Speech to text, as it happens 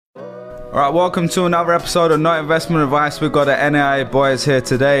All right, welcome to another episode of Not Investment Advice. We've got the NAI boys here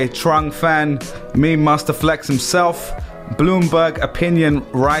today. Trung Fan, Meme Master Flex himself, Bloomberg opinion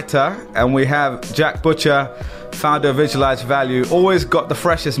writer, and we have Jack Butcher, founder of Visualize Value. Always got the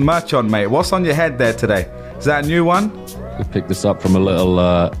freshest merch on, mate. What's on your head there today? Is that a new one? We picked this up from a little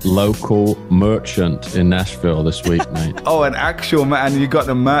local merchant in Nashville this week, mate. Oh, an actual man. You got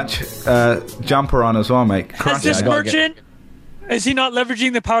the merch jumper on as well, mate. Has this merchant, is he not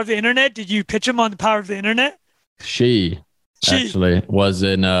leveraging the power of the internet? Did you pitch him on the power of the internet? She actually was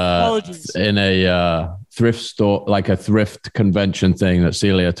in a thrift store, like a thrift convention thing that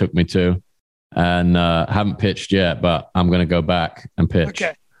Celia took me to, and haven't pitched yet, but I'm going to go back and pitch.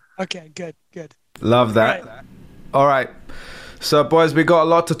 Okay, good. Love that. All right. So, boys, we got a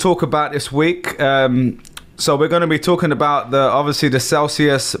lot to talk about this week. So we're going to be talking about obviously the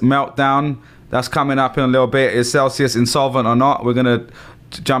Celsius meltdown that's coming up in a little bit. Is Celsius insolvent or not? We're going to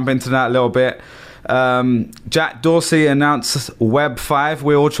jump into that a little bit. Jack Dorsey announced Web 5.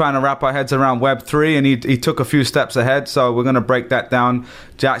 We're all trying to wrap our heads around Web 3, and he took a few steps ahead. So we're going to break that down.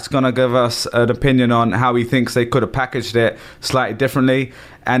 Jack's going to give us an opinion on how he thinks they could have packaged it slightly differently.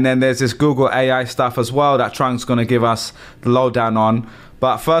 And then there's this Google AI stuff as well that Trunk's going to give us the lowdown on.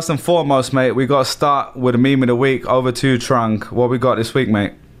 But first and foremost, mate, we got to start with a meme of the week. Over to you, Trunk. What we got this week,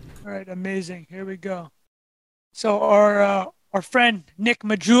 mate? All right, amazing. Here we go. So our friend Nick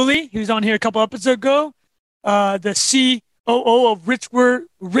Majuli, he was on here a couple episodes ago, the COO of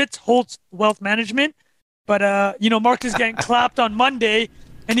Ritz-Holtz Wealth Management. But, Mark is getting clapped on Monday,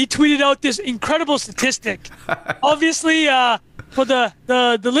 and he tweeted out this incredible statistic. Obviously, for the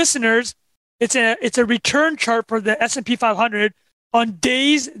listeners, it's a return chart for the S&P 500 on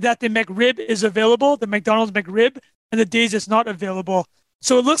days that the McRib is available, the McDonald's McRib, and the days it's not available.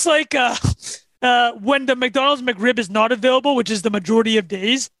 So it looks like when the McDonald's McRib is not available, which is the majority of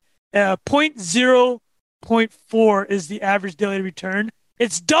days, 0.4 is the average daily return.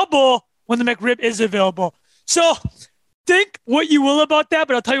 It's double when the McRib is available. So think what you will about that,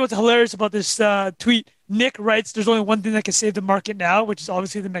 but I'll tell you what's hilarious about this tweet. Nick writes, there's only one thing that can save the market now, which is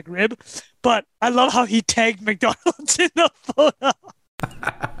obviously the McRib. But I love how he tagged McDonald's in the photo.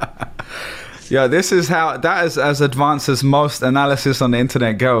 Yeah, this is that is as advanced as most analysis on the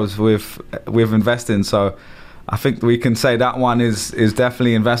internet goes with investing. So I think we can say that one is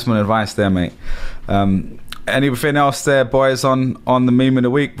definitely investment advice there, mate. Anything else there, boys, on the meme of the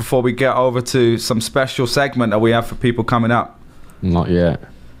week before we get over to some special segment that we have for people coming up? Not yet.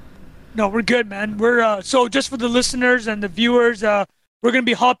 No, we're good, man. We're so just for the listeners and the viewers, we're going to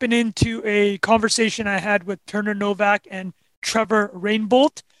be hopping into a conversation I had with Turner Novak and Trevor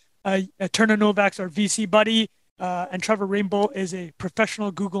Rainbolt. Turner Novak's our VC buddy, and Trevor Rainbolt is a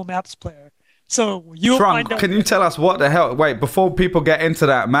professional Google Maps player. So you'll find out. Can you tell us what the hell? Wait, before people get into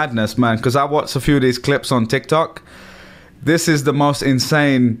that madness, man, because I watched a few of these clips on TikTok. This is the most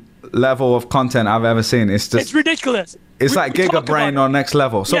insane level of content I've ever seen. It's ridiculous. It's like Giga Brain on next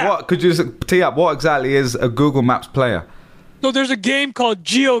level. So what could you tee up? What exactly is a Google Maps player? So there's a game called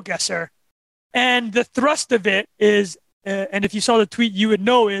GeoGuessr, and the thrust of it is, and if you saw the tweet, you would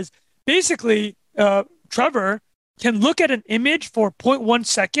know, is basically Trevor can look at an image for 0.1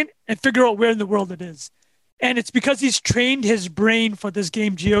 second and figure out where in the world it is. And it's because he's trained his brain for this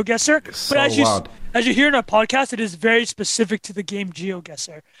game GeoGuessr. So but as you hear in our podcast, it is very specific to the game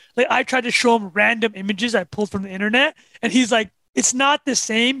GeoGuessr. Like I tried to show him random images I pulled from the internet, and he's like, it's not the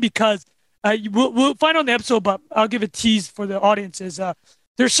same because we'll find on the episode, but I'll give a tease for the audiences.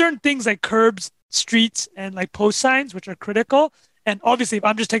 There's certain things like curbs, streets, and like post signs, which are critical. And obviously, if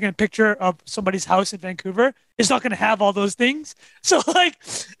I'm just taking a picture of somebody's house in Vancouver, it's not going to have all those things. So, like,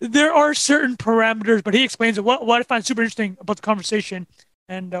 there are certain parameters, but he explains it. What I find super interesting about the conversation,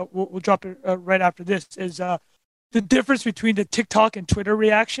 and we'll drop it right after this, is the difference between the TikTok and Twitter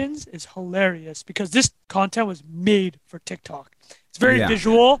reactions is hilarious because this content was made for TikTok. It's very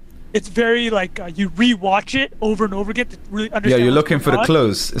visual. It's very, like, you rewatch it over and over again to really understand. Yeah, you're looking for the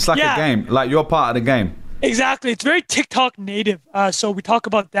clues. It's like a game. Like, you're part of the game. Exactly. It's very TikTok native. So we talk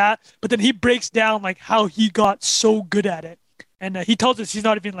about that, but then he breaks down like how he got so good at it. And he tells us he's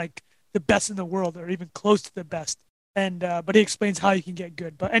not even like the best in the world or even close to the best. And but he explains how you can get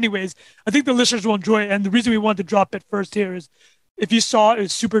good. But anyways, I think the listeners will enjoy it. And the reason we wanted to drop it first here is if you saw it, it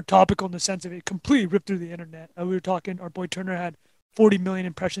was super topical in the sense of it completely ripped through the internet. We were talking, our boy Turner had 40 million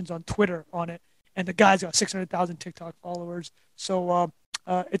impressions on Twitter on it. And the guy's got 600,000 TikTok followers. So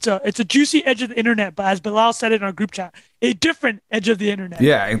it's a juicy edge of the internet, but as Bilal said it in our group chat, a different edge of the internet.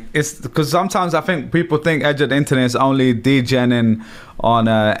 Yeah, it's because sometimes I think people think edge of the internet is only degening on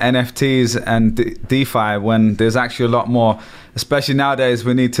NFTs and DeFi when there's actually a lot more. Especially nowadays,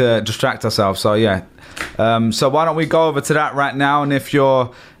 we need to distract ourselves. So yeah, so why don't we go over to that right now? And if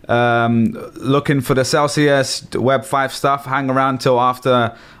you're looking for the Celsius Web 5 stuff, hang around till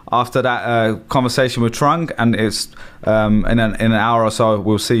after that conversation with Trung, and it's in an hour or so.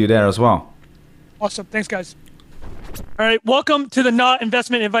 We'll see you there as well. Awesome. Thanks, guys. All right. Welcome to the Not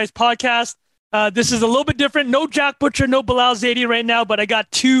Investment Advice podcast. This is a little bit different. No Jack Butcher, no Bilal Zaidi right now, but I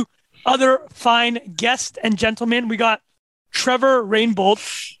got two other fine guests and gentlemen. We got Trevor Rainbolt,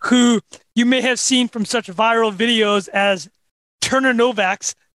 who you may have seen from such viral videos as Turner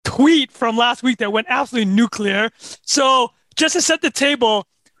Novak's tweet from last week that went absolutely nuclear. So just to set the table,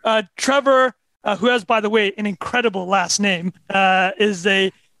 Trevor, who has, by the way, an incredible last name, is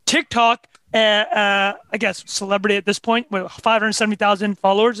a TikTok, I guess, celebrity at this point with 570,000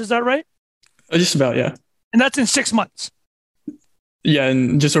 followers. Is that right? Just about, yeah. And that's in 6 months. Yeah,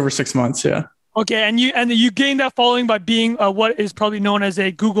 in just over 6 months, yeah. Okay, and you gained that following by being what is probably known as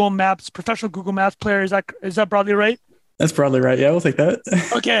a Google Maps professional Google Maps player. Is that broadly right? That's broadly right. Yeah, we'll take that.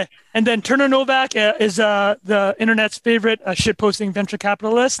 Okay, and then Turner Novak is the internet's favorite shitposting venture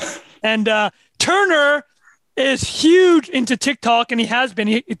capitalist, and Turner is huge into TikTok, and he has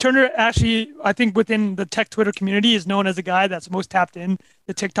been. Turner actually, I think, within the tech Twitter community, is known as a guy that's most tapped in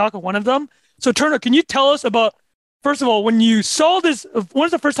to TikTok, or one of them. So Turner, can you tell us about? First of all, when you saw this, when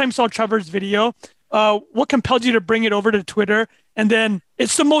was the first time you saw Trevor's video? What compelled you to bring it over to Twitter? And then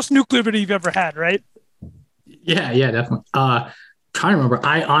it's the most nuclear video you've ever had, right? Yeah, definitely. Trying to remember.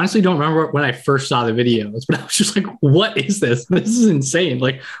 I honestly don't remember when I first saw the videos, but I was just like, what is this? This is insane.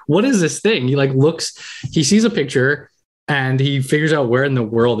 Like, what is this thing? He sees a picture and he figures out where in the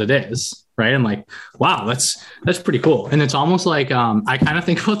world it is. Right. I'm like, wow, that's pretty cool. And it's almost like I kind of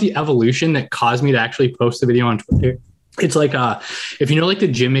think about the evolution that caused me to actually post the video on Twitter. It's like if you know, like the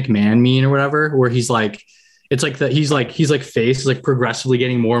Jim McMahon meme or whatever, where he's like, it's like he's face is like progressively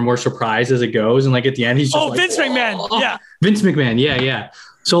getting more and more surprised as it goes. And like at the end, he's just Vince McMahon. Yeah. Vince McMahon. Yeah.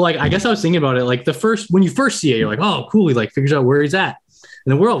 So like, I guess I was thinking about it. Like when you first see it, you're like, oh, cool. He like figures out where he's at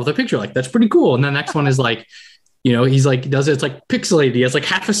in the world with a picture. Like, that's pretty cool. And the next one is like, you know, he's like, does it, it's like pixelated. He has like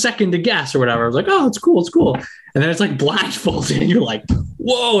half a second to guess or whatever. I was like, oh, it's cool. And then it's like blindfolded and you're like,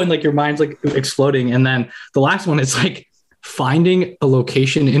 whoa. And like your mind's like exploding. And then the last one is like finding a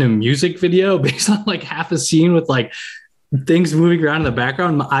location in a music video based on like half a scene with like things moving around in the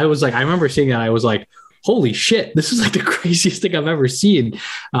background. I remember seeing that. I was like, holy shit, this is like the craziest thing I've ever seen.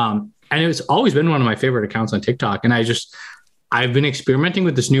 And it's always been one of my favorite accounts on TikTok. And I've been experimenting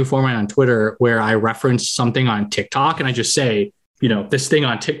with this new format on Twitter where I reference something on TikTok and I just say, you know, this thing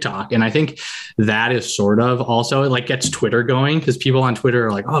on TikTok. And I think that is sort of also like gets Twitter going because people on Twitter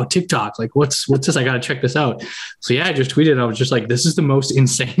are like, oh, TikTok, like what's this? I got to check this out. So yeah, I just tweeted. I was just like, this is the most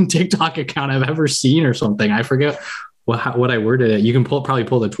insane TikTok account I've ever seen or something. I forget what I worded it. You can probably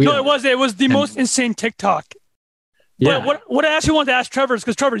pull the tweet. No, it was the most insane TikTok. Yeah. But what I actually wanted to ask Trevor is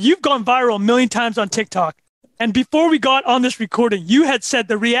because Trevor, you've gone viral a million times on TikTok. And before we got on this recording, you had said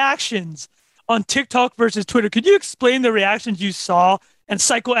the reactions on TikTok versus Twitter. Could you explain the reactions you saw and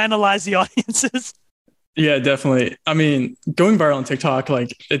psychoanalyze the audiences? Yeah, definitely. I mean, going viral on TikTok,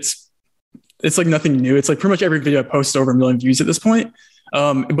 like it's like nothing new. It's like pretty much every video I post over 1 million views at this point.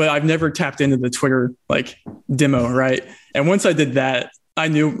 But I've never tapped into the Twitter like demo, right? And once I did that, I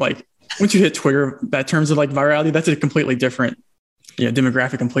knew like once you hit Twitter, that terms of like virality, that's a completely different,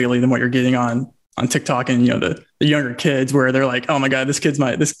 demographic completely than what you're getting on TikTok and, the younger kids where they're like, oh my God, this guy's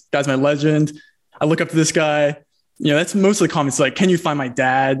my legend. I look up to this guy. That's mostly comments like, can you find my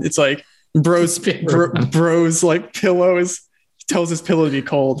dad? It's like bros like pillows, tells his pillow to be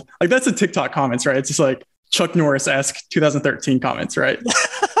cold. Like that's a TikTok comments, right? It's just like Chuck Norris-esque 2013 comments, right?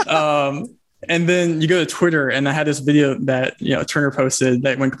 And then you go to Twitter and I had this video that, Turner posted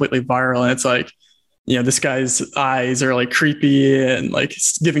that went completely viral. And it's like, this guy's eyes are like creepy and like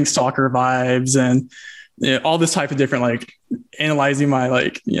giving stalker vibes and all this type of different, like analyzing my,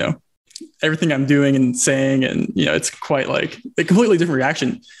 like, everything I'm doing and saying. And, it's quite like a completely different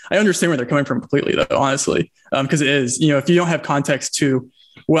reaction. I understand where they're coming from completely though, honestly. Cause it is, if you don't have context to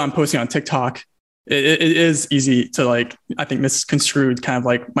what I'm posting on TikTok, it is easy to like, I think misconstrued kind of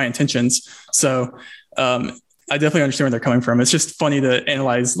like my intentions. So, I definitely understand where they're coming from. It's just funny to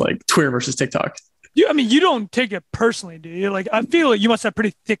analyze like Twitter versus TikTok. You don't take it personally, do you? Like, I feel like you must have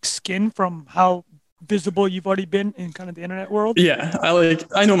pretty thick skin from how visible you've already been in kind of the internet world. Yeah,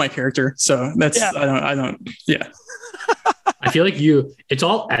 I know my character, so that's yeah. I don't. Yeah. I feel like it's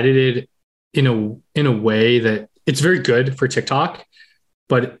all edited in a way that it's very good for TikTok.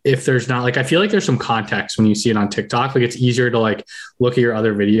 But if there's not, like, I feel like there's some context when you see it on TikTok. Like, it's easier to like look at your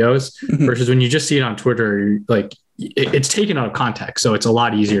other videos versus when you just see it on Twitter, like it's taken out of context. So it's a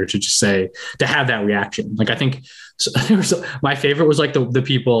lot easier to just say, to have that reaction. Like, I think my favorite was like the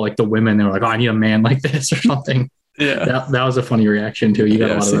people, like the women, they were like, oh, I need a man like this or something. Yeah. That was a funny reaction too. You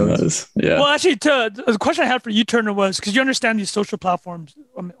got a lot of those. Yeah. Well, actually, the question I had for you, Turner, was because you understand these social platforms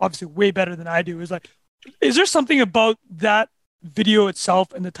obviously way better than I do. Is like, is there something about that video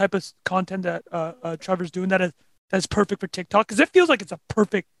itself and the type of content that Trevor's doing that's perfect for TikTok? Because it feels like it's a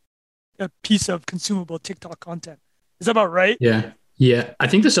perfect piece of consumable TikTok content. Is that about right? Yeah. I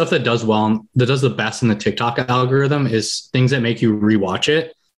think the stuff that does well, that does the best in the TikTok algorithm is things that make you rewatch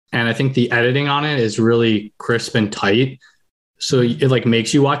it. And I think the editing on it is really crisp and tight. So it like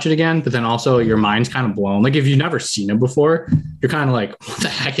makes you watch it again, but then also your mind's kind of blown. Like if you've never seen it before, you're kind of like, what the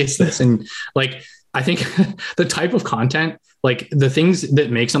heck is this? And like, I think the type of content, like the things that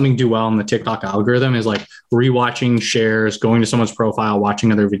make something do well in the TikTok algorithm is like rewatching, shares, going to someone's profile,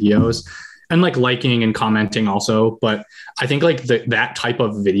 watching other videos, and like liking and commenting also. But I think like that type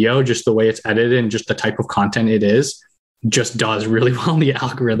of video, just the way it's edited and just the type of content it is, just does really well in the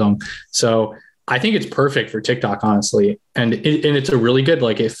algorithm. So I think it's perfect for TikTok, honestly. And it's a really good,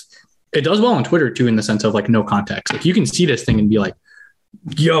 like if it does well on Twitter too, in the sense of like no context. Like you can see this thing and be like,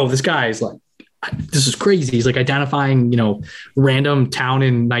 yo, this guy is like, this is crazy. He's like identifying, random town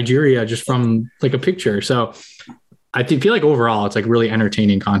in Nigeria just from like a picture. So I feel like overall it's like really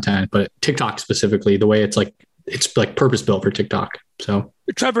entertaining content, but TikTok specifically, the way it's like purpose built for TikTok. So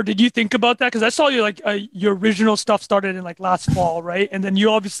Trevor, did you think about that? Because I saw you like your original stuff started in like last fall, right? And then you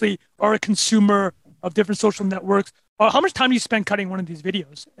obviously are a consumer of different social networks. How much time do you spend cutting one of these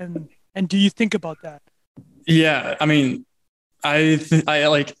videos? And do you think about that? Yeah, I mean,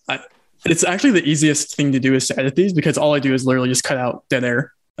 it's actually the easiest thing to do is to edit these because all I do is literally just cut out dead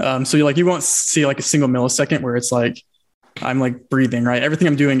air. So you won't see like a single millisecond where it's like I'm like breathing, right? Everything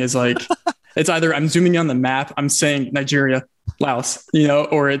I'm doing is like it's either I'm zooming on the map, I'm saying Nigeria, Laos,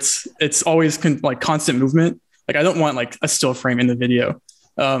 or it's always constant movement. Like I don't want like a still frame in the video.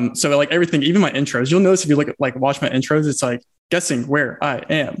 So like everything, even my intros, you'll notice if you watch my intros, it's like guessing where I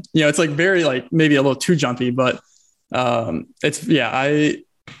am. It's like very like maybe a little too jumpy, but it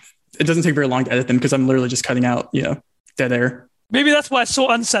doesn't take very long to edit them because I'm literally just cutting out, dead air. Maybe that's why it's so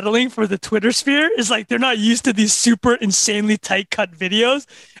unsettling for the Twitter sphere is like they're not used to these super insanely tight cut videos.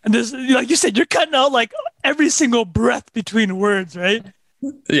 And there's, like you said, you're cutting out like every single breath between words, right?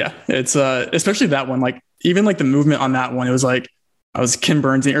 Yeah, it's especially that one. Like even like the movement on that one, it was like I was Kim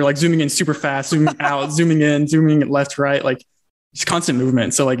Burns or like zooming in super fast, zooming out, zooming in, zooming left, right, like just constant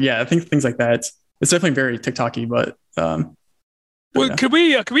movement. So like, yeah, I think things like that. It's definitely very TikTok-y, but well, yeah. Could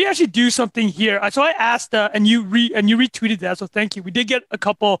we actually do something here? So I asked, and you retweeted that. So thank you. We did get a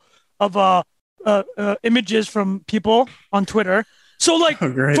couple of images from people on Twitter. So like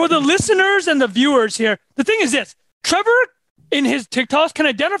for the listeners and the viewers here, the thing is this: Trevor in his TikToks can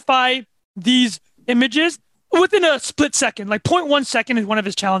identify these images within a split second, like 0.1 second is one of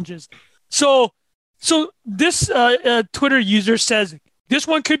his challenges. So this Twitter user says this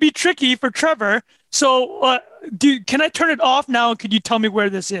one could be tricky for Trevor. So can I turn it off now? Could you tell me where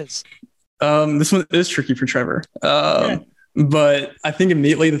this is? This one is tricky for Trevor. Okay. But I think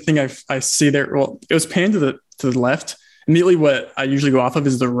immediately the thing I see there, well, it was panned to the left. Immediately what I usually go off of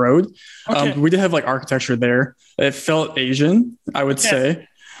is the road. Okay. We did have like architecture there. It felt Asian, I would say.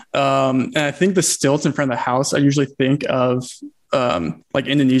 And I think the stilts in front of the house, I usually think of like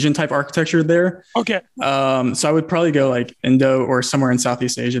Indonesian type architecture there. Okay. So I would probably go like Indo or somewhere in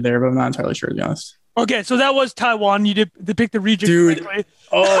Southeast Asia there, but I'm not entirely sure to be honest. Okay, so that was Taiwan. You did depict the region. Dude, correctly.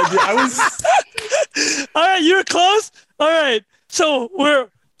 Oh, dude, I was. All right, you were close. All right, so we're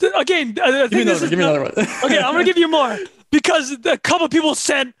again. I think give me another one. Okay, I'm gonna give you more because a couple of people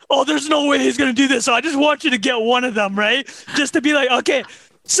said, "Oh, there's no way he's gonna do this." So I just want you to get one of them, right? Just to be like, okay.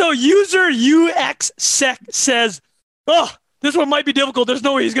 So user UXSec says, "Oh, this one might be difficult. There's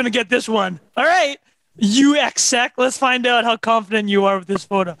no way he's gonna get this one." All right, UXSec. Let's find out how confident you are with this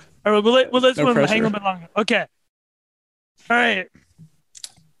photo. All right, we'll let one hang a bit longer. Okay. All right.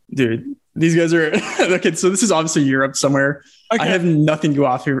 Dude, these guys are okay. So this is obviously Europe somewhere. Okay. I have nothing to go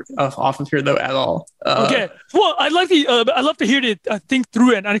off of here though at all. Okay. Well, I'd love to hear you think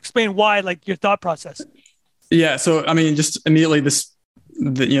through it and explain why, like your thought process. Yeah. So I mean, just immediately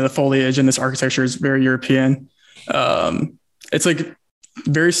the foliage and this architecture is very European. It's like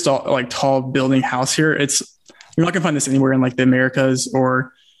very tall building house here. You're not gonna find this anywhere in like the Americas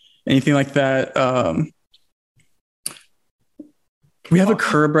or anything like that. We have a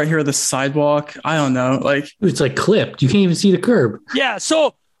curb right here at the sidewalk. I don't know. Like it's like clipped. You can't even see the curb. Yeah.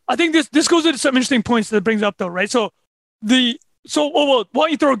 So I think this goes into some interesting points that it brings up though, right? So why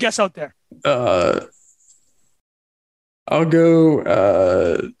don't you throw a guess out there? I'll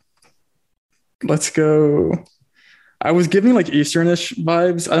go. Let's go. I was giving like Easternish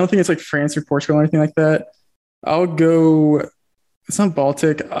vibes. I don't think it's like France or Portugal or anything like that. I'll go. It's not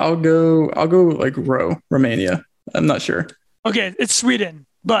Baltic. I'll go like Romania. I'm not sure. Okay, it's Sweden.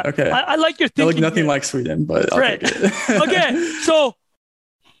 But okay. I like your thinking. I look nothing like Sweden, but right. Okay, so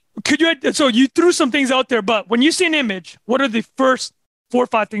you threw some things out there, but when you see an image, what are the first 4 or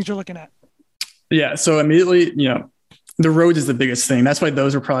 5 things you're looking at? Yeah, so immediately, the road is the biggest thing. That's why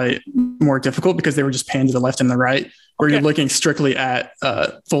those are probably more difficult because they were just panned to the left and the right, where you're looking strictly at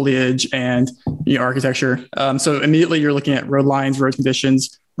foliage and architecture. So immediately you're looking at road lines, road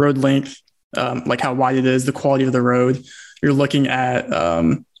conditions, road length, like how wide it is, the quality of the road. You're looking at,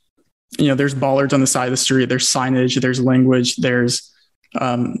 there's bollards on the side of the street, there's signage, there's language, there's,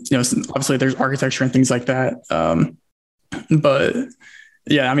 obviously there's architecture and things like that. But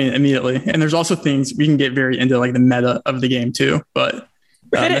yeah, I mean, immediately. And there's also things we can get very into like the meta of the game too, but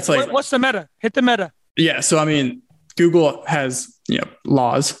that's like, what's the meta? Hit the meta. Yeah. So, I mean, Google has,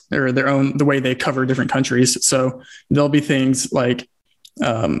 laws or their own, the way they cover different countries. So there'll be things like,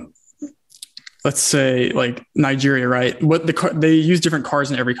 let's say like Nigeria, right? They use different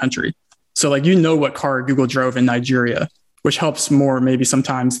cars in every country. So like, what car Google drove in Nigeria, which helps more maybe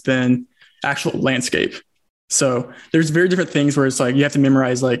sometimes than actual landscape. So there's very different things where it's like, you have to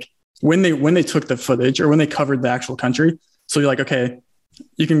memorize like when they took the footage or when they covered the actual country. So you're like, okay,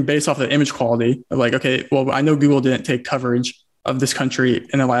 you can base off the image quality of like, okay, well, I know Google didn't take coverage of this country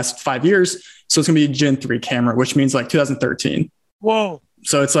in the last 5 years. So it's gonna be Gen 3 camera, which means like 2013. Whoa.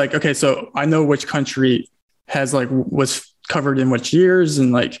 So it's like, okay, so I know which country has like was covered in which years,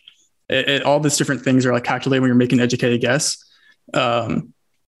 and like all these different things are like calculated when you're making an educated guess. So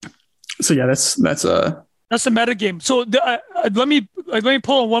yeah, that's the meta game. So let me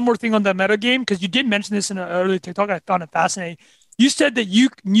pull on one more thing on the meta game, because you did mention this in an earlier TikTok. I found it fascinating. You said that you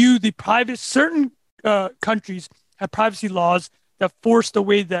knew certain countries have privacy laws that forced the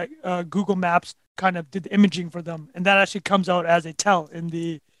way that Google Maps kind of did the imaging for them, and that actually comes out as a tell in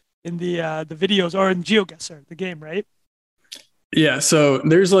the videos or in GeoGuessr, the game, right? Yeah. So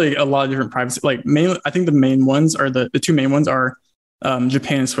there's like a lot of different privacy. Like mainly, I think the main ones are the 2 main ones are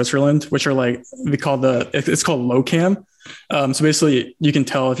Japan and Switzerland, which are like it's called LoCam. So basically, you can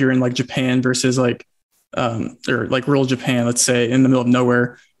tell if you're in like Japan versus like or like rural Japan, let's say in the middle of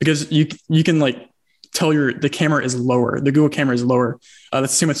nowhere, because you can like tell the camera is lower. The Google camera is lower.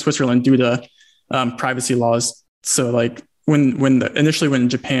 That's the same with Switzerland due to privacy laws. So like initially when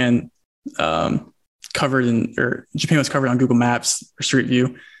Japan Japan was covered on Google Maps or Street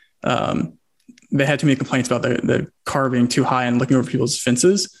View, they had too many complaints about the car being too high and looking over people's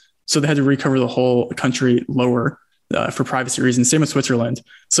fences. So they had to recover the whole country lower for privacy reasons. Same with Switzerland.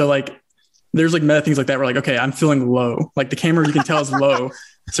 So like, there's like meta things like that where like, okay, I'm feeling low. Like the camera you can tell is low.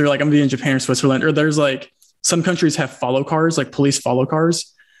 So you're like, I'm gonna be in Japan or Switzerland. Or there's like, some countries have follow cars, like police follow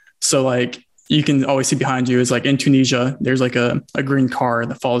cars. So like, you can always see behind you is like in Tunisia, there's like a green car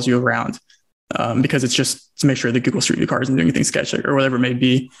that follows you around because it's just to make sure the Google Street View car isn't doing anything sketchy or whatever it may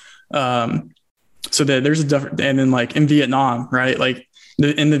be. So there's a different, and then like in Vietnam, right? Like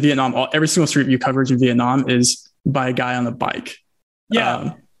in the Vietnam, every single Street View coverage in Vietnam is by a guy on the bike.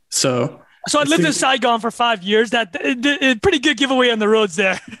 Yeah. So I lived in Saigon for 5 years. That pretty good giveaway on the roads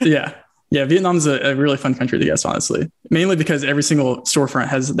there. Yeah. Vietnam's a really fun country to guess, honestly. Mainly because every single storefront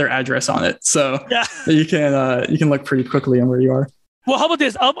has their address on it, so yeah, you can look pretty quickly on where you are. Well, how about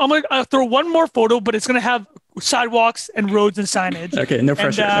this? I'm gonna throw one more photo, but it's gonna have sidewalks and roads and signage. Okay, no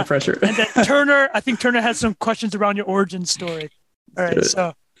pressure. No pressure. And then Turner, I think Turner has some questions around your origin story.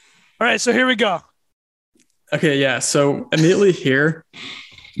 All right, so here we go. Okay, yeah. So immediately here,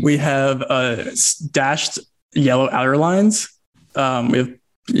 we have dashed yellow outer lines. We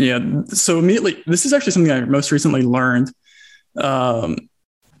have so immediately, this is actually something I most recently learned.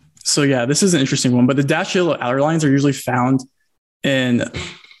 So yeah, this is an interesting one, but the dashed yellow outer lines are usually found in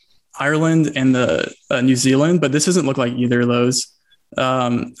Ireland and New Zealand, but this doesn't look like either of those.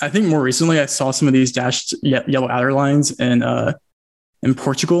 I think more recently I saw some of these dashed yellow outer lines in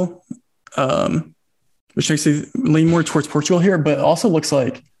Portugal, which makes me lean more towards Portugal here, but it also looks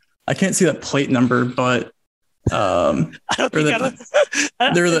like I can't see that plate number, but the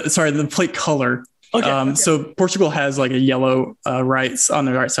plate color. Okay. So Portugal has like a yellow rights on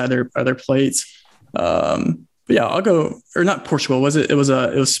the right side of their plates. But yeah, I'll go, or not Portugal. It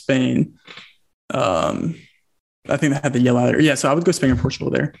was Spain. I think they had the yellow. Yeah, so I would go Spain or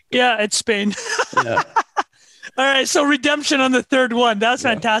Portugal there. Yeah, it's Spain. Yeah. All right, so redemption on the third one. That's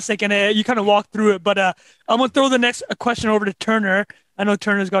fantastic, and you kind of walked through it. But I'm gonna throw the next question over to Turner. I know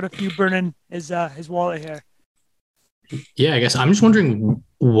Turner's got a few burning his wallet here. Yeah, I guess I'm just wondering,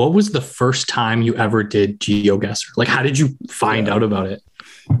 what was the first time you ever did GeoGuessr? Like, how did you find out about it?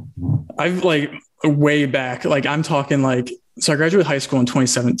 I've like way back, like I'm talking like, so I graduated high school in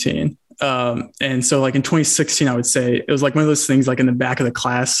 2017. And so like in 2016, I would say it was like one of those things like in the back of the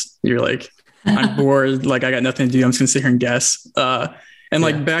class, you're like, I'm bored. Like I got nothing to do. I'm just gonna sit here and guess. And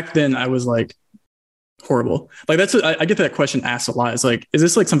like back then I was like horrible. Like that's what I get that question asked a lot. It's like, is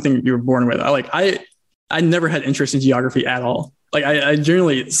this like something you were born with? I never had interest in geography at all. Like I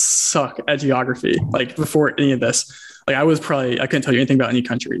generally suck at geography. Like before any of this, like I couldn't tell you anything about any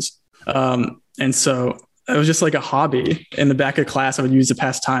countries. And so it was just like a hobby in the back of class. I would use to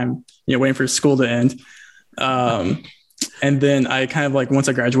pass time, waiting for school to end. And then I kind of like, once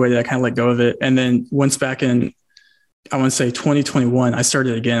I graduated, I kind of let go of it. And then once back in, I want to say 2021, I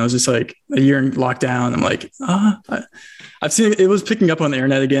started again. I was just like a year in lockdown. I'm like, I've seen it was picking up on the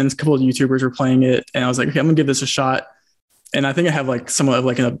internet again. A couple of YouTubers were playing it, and I was like, okay, I'm gonna give this a shot. And I think I have like somewhat of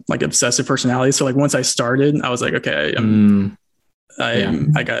like an obsessive personality. So like once I started, I was like, okay,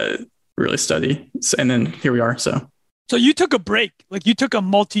 I gotta really study. And then here we are. So you took a break, like you took a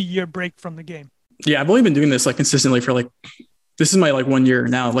multi-year break from the game. Yeah, I've only been doing this like consistently for like, this is my like 1 year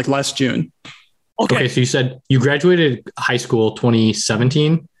now, like last June. Okay. So you said you graduated high school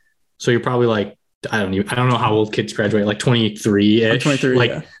 2017. So you're probably like, I don't know how old kids graduate, like 23-ish, 23,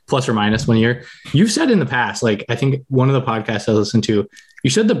 like plus or minus 1 year. You've said in the past, like, I think one of the podcasts I listened to, you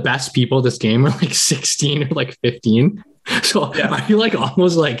said the best people at this game are like 16 or like 15. So I feel like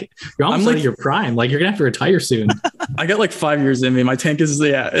almost like you're almost out of your prime. Like you're gonna have to retire soon. I got like 5 years in me. My tank is,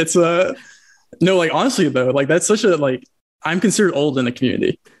 it's no, like honestly though, like that's such a, like, I'm considered old in the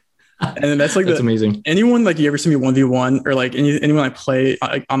community. And then that's like, that's amazing. Anyone like you ever see me 1v1 or like anyone I play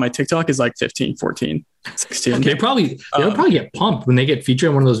on my TikTok is like 15, 14, 16. They'll probably get pumped when they get featured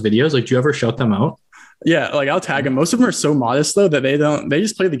in one of those videos. Like, do you ever shout them out? Yeah. Like I'll tag them. Most of them are so modest though, that they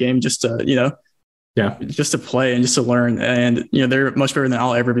just play the game just to, just to play and just to learn. And, they're much better than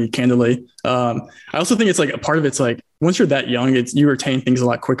I'll ever be, candidly. I also think it's like a part of it's like, once you're that young, you retain things a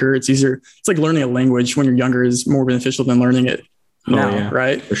lot quicker. It's easier. It's like learning a language when you're younger is more beneficial than learning it now,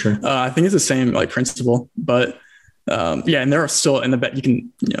 right? For sure. I think it's the same like principle, but and they're still in the back. You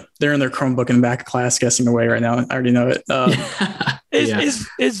can, they're in their Chromebook in the back of class guessing away right now. I already know it.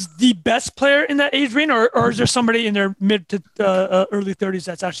 Is the best player in that age range, or is there somebody in their mid to early 30s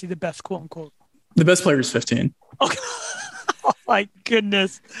that's actually the best, quote unquote? The best player is 15. Okay. Oh my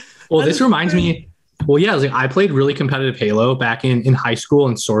goodness. Well, this reminds me. Well, yeah, I played really competitive Halo back in high school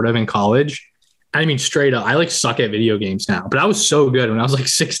and sort of in college. I mean, straight up, I like suck at video games now, but I was so good when I was like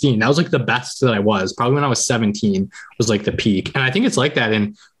 16. That was like the best that I was. Probably when I was 17 was like the peak. And I think it's like that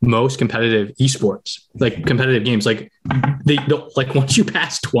in most competitive esports, like competitive games. Like like once you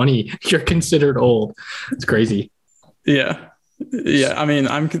pass 20, you're considered old. It's crazy. Yeah. I mean,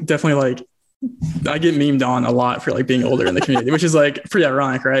 I'm definitely like, I get memed on a lot for like being older in the community, which is like pretty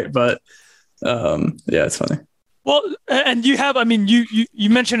ironic, right? But it's funny. Well, and you have, I mean, you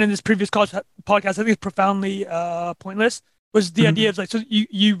mentioned in this previous podcast, I think it's profoundly pointless, was the idea of like, so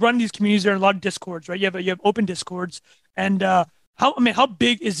you run these communities, there are a lot of discords, right? You have open discords, and how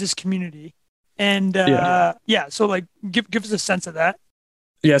big is this community? And so like give us a sense of that.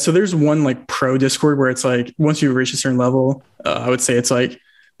 Yeah, so there's one like pro Discord where it's like, once you reach a certain level, I would say it's like,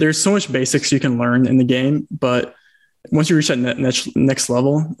 there's so much basics you can learn in the game, but once you reach that next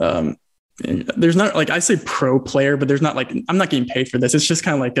level, there's not like, I say pro player, but there's not like, I'm not getting paid for this. It's just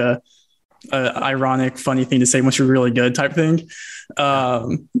kind of like a ironic, funny thing to say once you're really good type thing.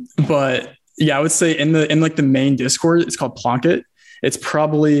 But yeah, I would say in like the main Discord, it's called Plonket. It's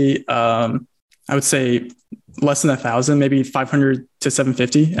probably, I would say less than 1,000, maybe 500 to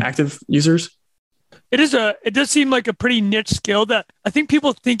 750 active users. It does seem like a pretty niche skill that I think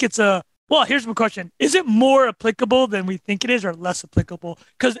people think it's well, here's my question. Is it more applicable than we think it is, or less applicable?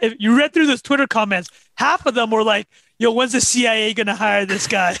 Because if you read through those Twitter comments, half of them were like, yo, when's the CIA going to hire this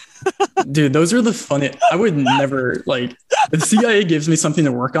guy? Dude, those are the funny. I would never, like, if the CIA gives me something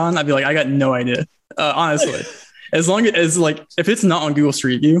to work on, I'd be like, I got no idea. Honestly. As long as, like, if it's not on Google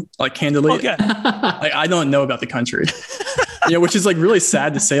Street View, like, candidly, like, I don't know about the country. Which is, like, really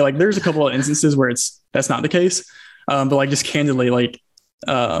sad to say. Like, there's a couple of instances where that's not the case. But, like, just candidly, like,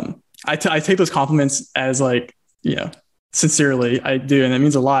 I take those compliments as like, sincerely I do. And it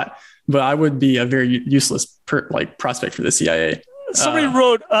means a lot, but I would be a very useless prospect for the CIA. Somebody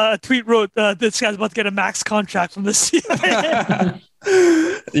wrote a tweet. This guy's about to get a max contract from the CIA.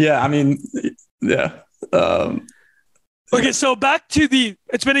 Yeah, I mean, yeah. Okay, so back to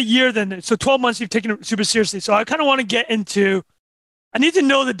it's been a year then. So 12 months you've taken it super seriously. So I kind of want to get into, I need to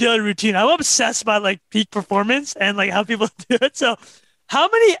know the daily routine. I'm obsessed by like peak performance and like how people do it. So how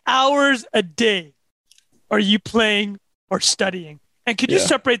many hours a day are you playing or studying? And could you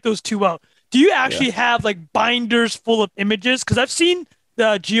separate those two out? Do you actually have like binders full of images? Because I've seen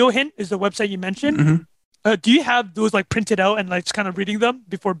the GeoHint is the website you mentioned. Mm-hmm. Do you have those like printed out and like just kind of reading them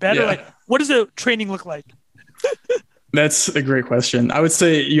before bed? Or like, what does the training look like? That's a great question. I would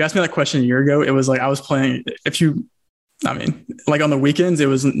say you asked me that question a year ago. It was like I was playing, like on the weekends, it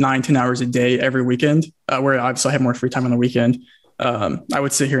was 9-10 hours a day every weekend, where obviously I have more free time on the weekend. I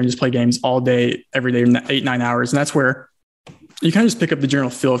would sit here and just play games all day, every day, 8-9 hours. And that's where you kind of just pick up the general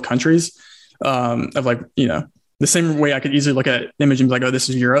feel of countries, of like, you know, the same way I could easily look at image and be like, oh, this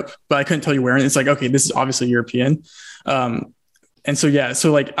is Europe, but I couldn't tell you where. And it's like, okay, this is obviously European. And so,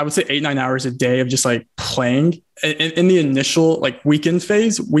 so like I would say 8-9 hours a day of just like playing in the initial like weekday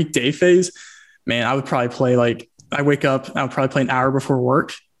phase, man, I would probably play like, I wake up, I would probably play an hour before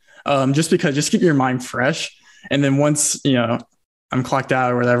work, just keep your mind fresh. And then once, you know, I'm clocked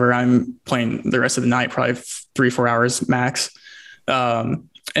out or whatever, I'm playing the rest of the night, probably 3-4 hours max.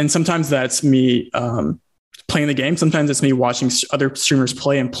 And sometimes that's me playing the game. Sometimes it's me watching other streamers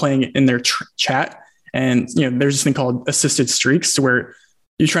play and playing it in their chat. And, you know, there's this thing called assisted streaks where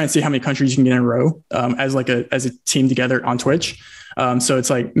you try and see how many countries you can get in a row as a team together on Twitch. So it's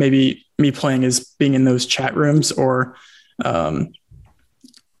like maybe me playing is being in those chat rooms or, and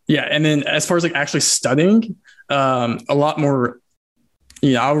then as far as like actually studying, a lot more,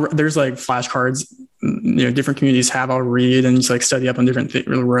 you know, there's like flashcards, you know, different communities have, I'll read and just like study up on different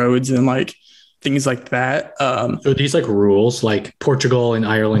roads and like things like that. So these like rules, like Portugal and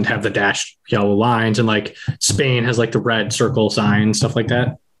Ireland have the dashed yellow lines and like Spain has like the red circle signs, stuff like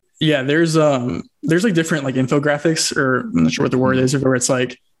that. Yeah, there's like different like infographics, or I'm not sure what the word is, where it's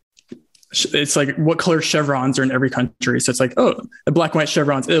like what color chevrons are in every country. So it's like, oh, the black and white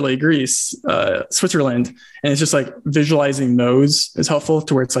chevrons, Italy, Greece, Switzerland. And it's just like visualizing those is helpful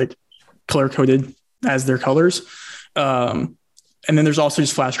to where it's like color coded as their colors. And then there's also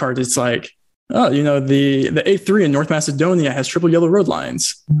just flashcards. It's like, oh, you know, the A3 in North Macedonia has triple yellow road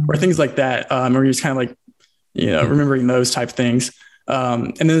lines or things like that. Or you're just kind of like, you know, remembering those type of things.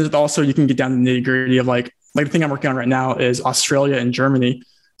 And then there's also, you can get down to the nitty gritty of like the thing I'm working on right now is Australia and Germany.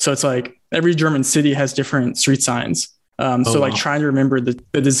 So it's like every German city has different street signs. Like trying to remember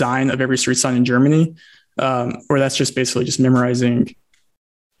the design of every street sign in Germany, or that's just basically just memorizing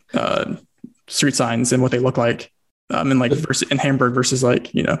street signs and what they look like in Hamburg versus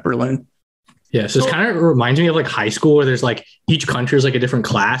like, you know, Berlin. Yeah, so it kind of reminds me of like high school where there's like each country is like a different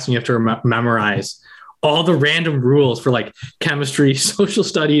class and you have to memorize all the random rules for like chemistry, social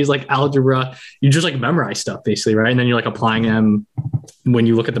studies, like algebra. You just like memorize stuff basically, right? And then you're like applying them when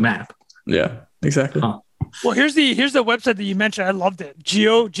you look at the map. Yeah, exactly. Well, here's the website that you mentioned. I loved it.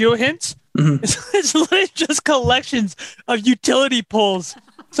 GeoHints. Mm-hmm. It's literally just collections of utility poles.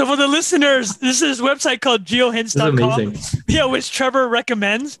 So for the listeners, this is a website called geohints.com. Yeah, which Trevor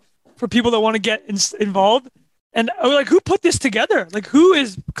recommends for people that want to get involved. And I was like, who put this together? Like, who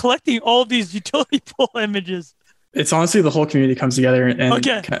is collecting all these utility pole images? It's honestly the whole community comes together and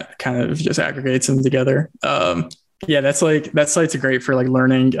kind of just aggregates them together. That site's great for like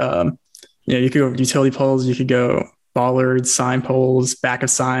learning. You know, you could go utility poles, you could go bollards, sign poles, back of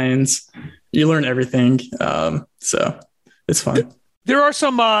signs. You learn everything. So it's fun. There are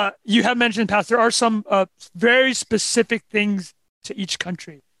some, you have mentioned, Pat, there are some very specific things to each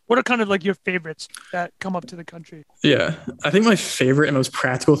country. What are kind of like your favorites that come up to the country? Yeah, I think my favorite and most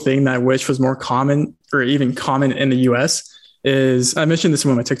practical thing that I wish was more common or even common in the US is, I mentioned this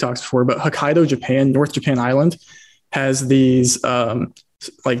in one of my TikToks before, but Hokkaido, Japan, North Japan Island has these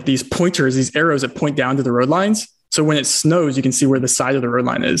these pointers, these arrows that point down to the road lines. So when it snows, you can see where the side of the road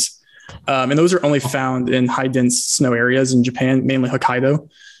line is. And those are only found in high dense snow areas in Japan, mainly Hokkaido.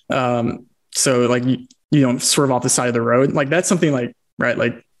 So like you don't swerve off the side of the road. Like that's something like, right,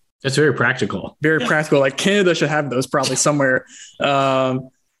 like, it's very practical. Very practical. Like Canada should have those probably somewhere. And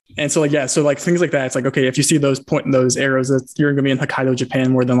so like things like that. It's like, okay, if you see those arrows, you're going to be in Hokkaido,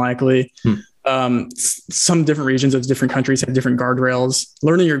 Japan, more than likely. Some different regions of different countries have different guardrails.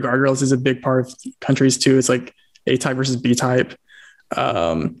 Learning your guardrails is a big part of countries too. It's like A type versus B type.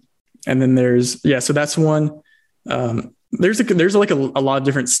 And then so that's one. There's like a lot of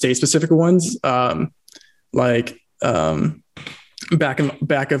different state specific ones.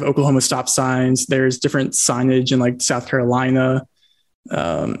 Back of Oklahoma stop signs. There's different signage in like South Carolina.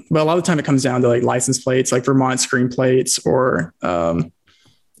 But a lot of the time it comes down to like license plates, like Vermont screen plates or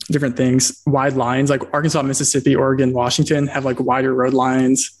different things, wide lines like Arkansas, Mississippi, Oregon, Washington have like wider road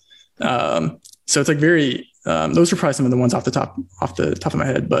lines. So it's like very, those are probably some of the ones off the top of my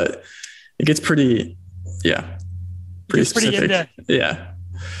head, but it gets pretty specific. Yeah.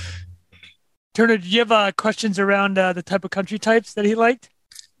 Turner, do you have questions around the type of country types that he liked?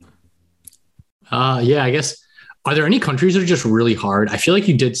 Yeah, I guess. Are there any countries that are just really hard? I feel like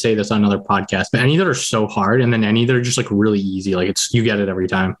you did say this on another podcast, but any that are so hard and then any that are just like really easy, like you get it every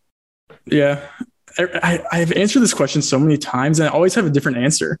time. Yeah. I've answered this question so many times and I always have a different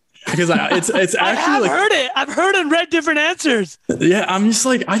answer because it's actually I've heard it. I've heard and read different answers. Yeah. I'm just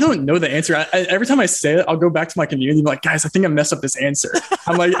like, I don't know the answer. Every time I say it, I'll go back to my community and be like, guys, I think I messed up this answer.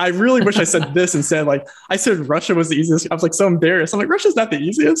 I'm like, I really wish I said this instead. Like I said, Russia was the easiest. I was like, so embarrassed. I'm like, Russia's not the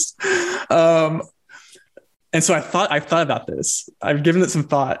easiest. And so I've thought about this. I've given it some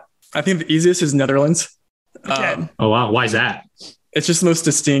thought. I think the easiest is Netherlands. Okay. Oh, wow. Why is that? It's just the most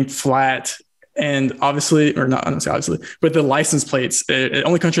distinct, flat, and obviously, or not obviously, but the license plates, the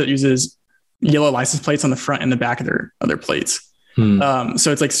only country that uses yellow license plates on the front and the back of their plates. So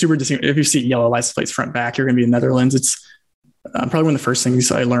it's like super distinct. If you see yellow license plates front, back, you're going to be in Netherlands. It's probably one of the first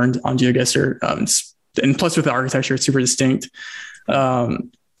things I learned on GeoGuessr. And plus with the architecture, it's super distinct.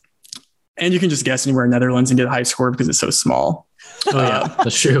 And you can just guess anywhere in Netherlands and get a high score because it's so small. Oh yeah,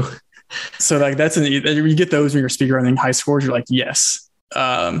 that's true. So like you get those when you're speed running high scores, you're like, yes.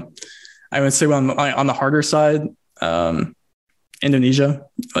 I would say on the harder side, Indonesia.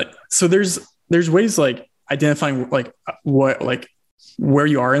 Like, so there's ways like identifying like what, like where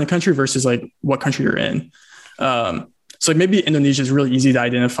you are in the country versus like what country you're in. So like maybe Indonesia is really easy to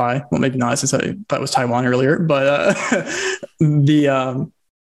identify. Well, maybe not, since I thought it was Taiwan earlier, but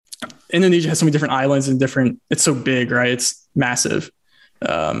Indonesia has so many different islands and it's so big, right? It's massive,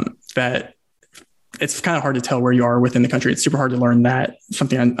 that it's kind of hard to tell where you are within the country. It's super hard to learn that.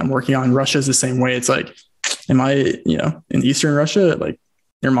 Something I'm working on. Russia is the same way. It's like, am I, in Eastern Russia, like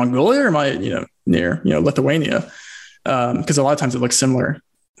near Mongolia, or am I, near, Lithuania? Because a lot of times it looks similar,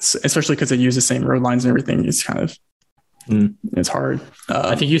 especially because they use the same road lines and everything. It's kind of, it's hard.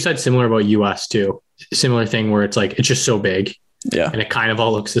 I think you said similar about US too. Similar thing where it's like, it's just so big. Yeah. And it kind of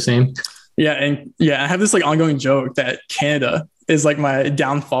all looks the same. Yeah. And I have this like ongoing joke that Canada is like my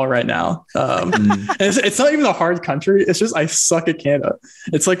downfall right now. And it's not even a hard country. It's just, I suck at Canada.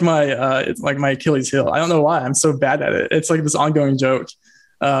 It's like my Achilles heel. I don't know why I'm so bad at it. It's like this ongoing joke.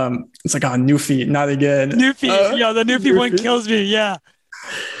 It's like, Newfie, not again. Newfie. The Newfie one kills me. Yeah.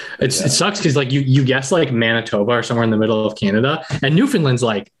 It sucks because like you guess like Manitoba or somewhere in the middle of Canada, and Newfoundland's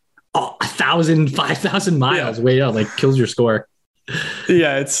like 1,000, 5,000 miles way out, like kills your score.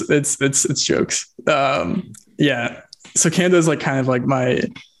 Yeah, it's jokes. Yeah. So Canada is like kind of like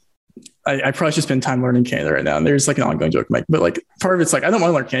I probably should spend time learning Canada right now. And there's like an ongoing joke, Mike, but like part of it's like, I don't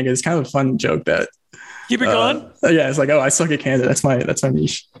want to learn Canada. It's kind of a fun joke that keep it going. Yeah. It's like, I suck at Canada. That's my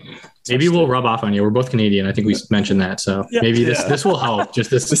niche. Maybe we'll rub off on you. We're both Canadian. I think we mentioned that. So maybe this will help.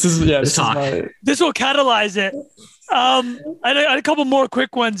 Just this talk. This will catalyze it. I had a couple more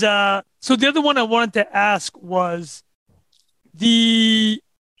quick ones. So the other one I wanted to ask was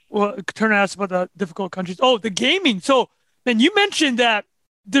Turner asked about the difficult countries. Oh, the gaming. So, man, you mentioned that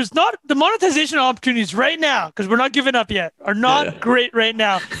there's not the monetization opportunities right now, because we're not giving up yet, are not great right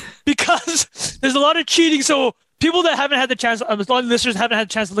now because there's a lot of cheating. So people that haven't had the chance, a lot of listeners haven't had a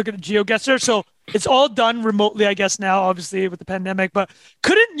chance to look at the GeoGuessr. So it's all done remotely, I guess, now, obviously with the pandemic. But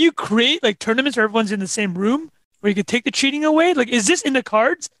couldn't you create like tournaments where everyone's in the same room where you could take the cheating away? Like, is this in the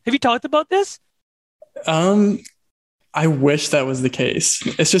cards? Have you talked about this? I wish that was the case.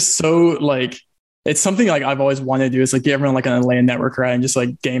 It's just so like, it's something like I've always wanted to do, is like get everyone like on a LAN network, right? And just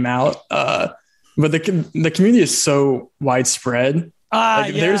like game out. But the community is so widespread.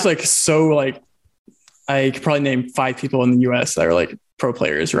 There's like, so like, I could probably name 5 people in the US that are like pro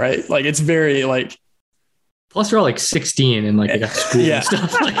players, right? Like it's very like, plus they're all like 16 and like they got school and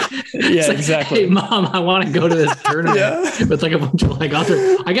stuff. Like, yeah, like, exactly. Hey mom, I want to go to this tournament with like a bunch of like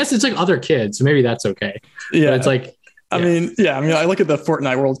I guess it's like other kids. So maybe that's okay. Yeah. But it's like, I mean, I look at the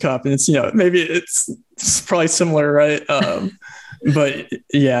Fortnite World Cup and it's, maybe it's probably similar, right? But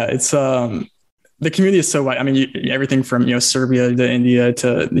yeah, it's, the community is so wide. I mean, everything from, Serbia to India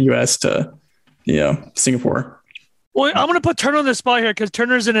to the US to, Singapore. Well, I'm going to put Turner on the spot here because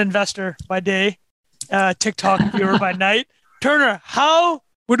Turner's an investor by day, TikTok viewer by night. Turner, how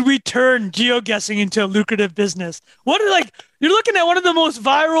would we turn geoguessing into a lucrative business? You're looking at one of the most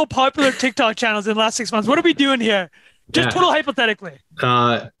viral, popular TikTok channels in the last 6 months. What are we doing here? Just total hypothetically.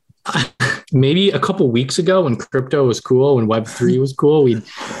 maybe a couple weeks ago when crypto was cool, when Web3 was cool, we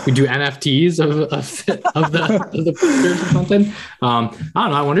do NFTs of the pictures or something. I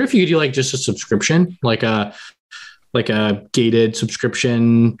don't know. I wonder if you could do like just a subscription, like a gated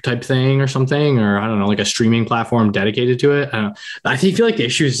subscription type thing or something, or I don't know, like a streaming platform dedicated to it. I feel like the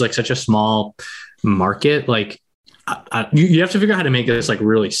issue is like such a small market. Like you have to figure out how to make this like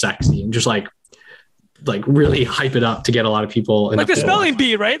really sexy and just like really hype it up to get a lot of people. Like the spelling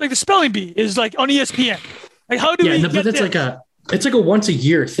bee, right? Like the spelling bee is like on ESPN. Like how do we? But that's it's like a once a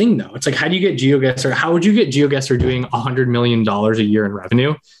year thing though. It's like, how do you get GeoGuessr? How would you get GeoGuessr doing $100 million a year in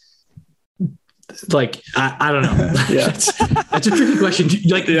revenue? Like, I don't know. Yeah. That's a tricky question.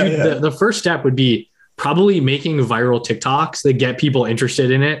 Like the first step would be probably making viral TikToks that get people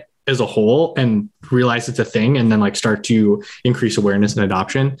interested in it as a whole and realize it's a thing, and then like start to increase awareness and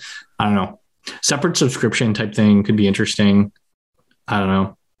adoption. I don't know. Separate subscription type thing could be interesting. I don't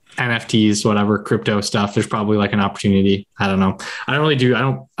know. NFTs, whatever, crypto stuff. There's probably like an opportunity. I don't know.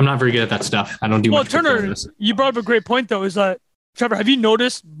 I'm not very good at that stuff. I don't do much. Well, Turner, you brought up a great point though, is that Trevor, have you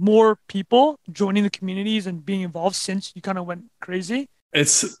noticed more people joining the communities and being involved since you kind of went crazy?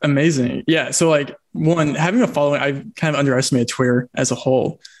 It's amazing. Yeah. So like one, having a following, I kind of underestimated Twitter as a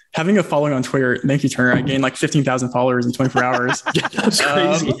whole. Having a following on Twitter, thank you, Turner. I gained like 15,000 followers in 24 hours. Yeah, that's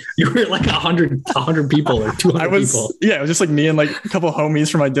crazy. You were like 100 people or 200 people. Yeah, it was just like me and like a couple of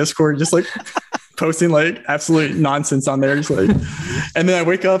homies from my Discord, just like posting like absolute nonsense on there. Just like, and then I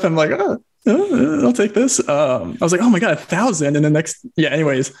wake up, I'm like, I'll take this. I was like, oh my God, 1,000. And then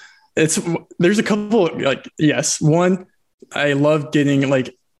anyways, there's a couple like, yes. One, I love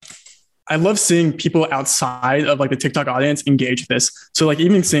seeing people outside of like the TikTok audience engage with this. So like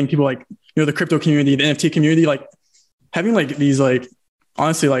even seeing people like, the crypto community, the NFT community, like having like these like,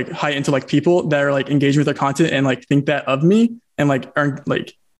 honestly, like high intellect people that are like engaging with their content and like think that of me and like earn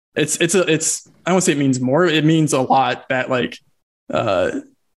like, it's, I won't say it means more. It means a lot that like,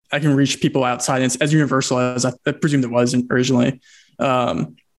 I can reach people outside, and it's as universal as I presumed it was originally.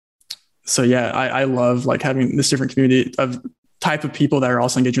 So yeah, I love like having this different community of type of people that are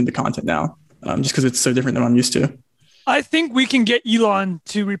also engaging with the content now, just because it's so different than what I'm used to. I think we can get Elon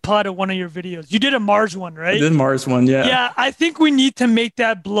to reply to one of your videos. You did a Mars one, right? I did Mars one, yeah. Yeah, I think we need to make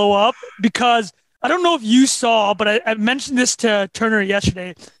that blow up, because I don't know if you saw, but I mentioned this to Turner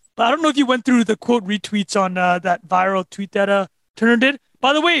yesterday, but I don't know if you went through the quote retweets on that viral tweet that Turner did.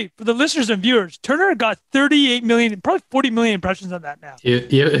 By the way, for the listeners and viewers, Turner got 38 million, probably 40 million impressions on that now.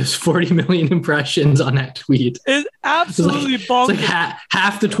 Yeah, it was 40 million impressions on that tweet. It's absolutely bonkers. It's like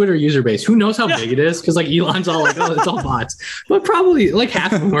half the Twitter user base. Who knows how big it is? Because like Elon's all like, oh, it's all bots. But probably like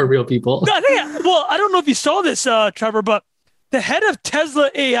half of them are real people. I don't know if you saw this, Trevor, but the head of Tesla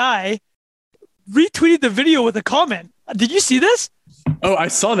AI retweeted the video with a comment. Did you see this? Oh, I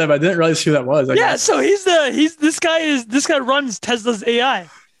saw that, but I didn't realize who that was. So this guy runs Tesla's AI.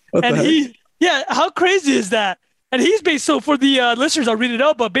 How crazy is that? And he's based, so for the listeners, I'll read it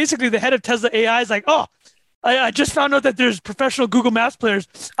out, but basically the head of Tesla AI is like, I just found out that there's professional Google Maps players.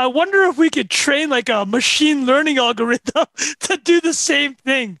 I wonder if we could train like a machine learning algorithm to do the same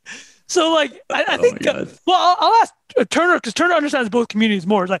thing. So like, I think, I'll ask Turner, because Turner understands both communities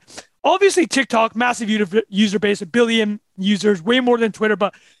more. It's like, obviously TikTok, massive user base, 1 billion users, way more than Twitter.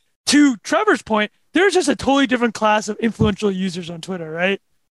 But to Trevor's point, there's just a totally different class of influential users on Twitter, right?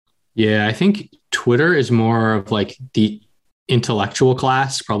 Yeah, I think Twitter is more of like the intellectual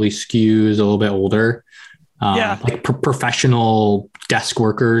class, probably skews a little bit older. Like professional desk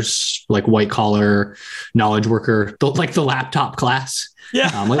workers, like white collar knowledge worker, like the laptop class.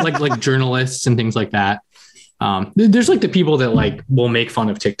 Yeah, like journalists and things like that. There's like the people that like will make fun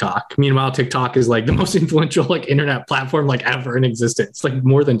of TikTok. Meanwhile, TikTok is like the most influential like internet platform like ever in existence, like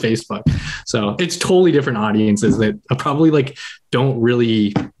more than Facebook. So it's totally different audiences that probably like don't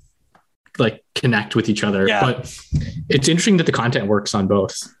really like connect with each other. Yeah. But it's interesting that the content works on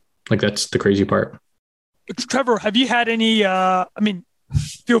both. Like that's the crazy part. Trevor, have you had any,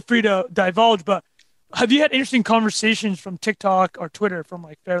 feel free to divulge, but have you had interesting conversations from TikTok or Twitter from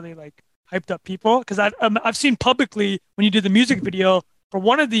like fairly like hyped up people? Because I've seen publicly when you did the music video for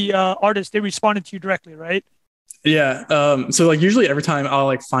one of the artists, they responded to you directly, right? Yeah. So like usually every time I'll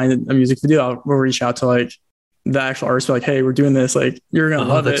like find a music video, we'll reach out to like the actual artist, be like, hey, we're doing this. Like you're gonna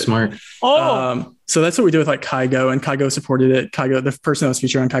love it. That's smart. So that's what we do with like Kygo, and Kygo supported it. Kygo, the person that was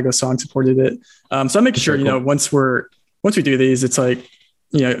featured on Kygo's song, supported it. So I'm making sure, cool. Once we do these, it's like,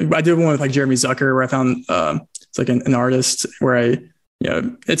 I did one with like Jeremy Zucker where I found it's like an artist where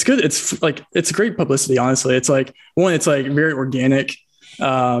it's good. It's great publicity, honestly. It's like, one, it's like very organic,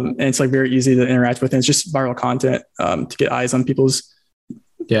 and it's like very easy to interact with. And it's just viral content to get eyes on people's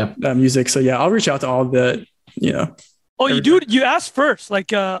music. So yeah, I'll reach out to all the, Oh, you do? You ask first, like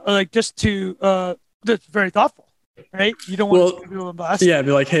just to that's very thoughtful, right? You don't want to do a blast. Yeah,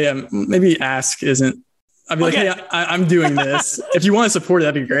 be like, hey, maybe ask isn't. I'd be like, hey, I'm doing this. If you want to support it,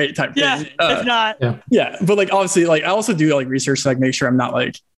 that'd be great. Type thing. If not, yeah. But like, obviously, like I also do like research to like make sure I'm not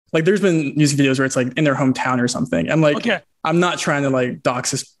like there's been music videos where it's like in their hometown or something. I'm like, I'm not trying to like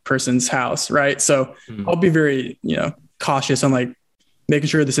dox this person's house, right? So I'll be very cautious on like making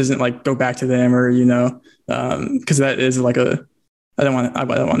sure this isn't like go back to them or because that is like I don't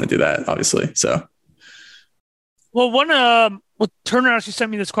want to do that, obviously. So. Well, Turner actually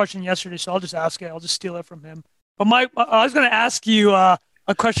sent me this question yesterday, so I'll just ask it. I'll just steal it from him. But I was going to ask you a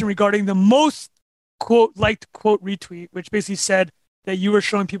question regarding the most liked quote retweet, which basically said that you were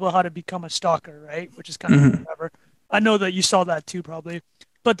showing people how to become a stalker, right? Which is kind of whatever. I know that you saw that too, probably.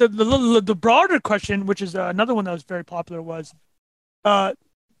 But the broader question, which is another one that was very popular, was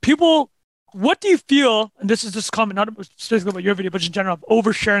people. What do you feel? And this is just comment, not specifically about your video, but in general, of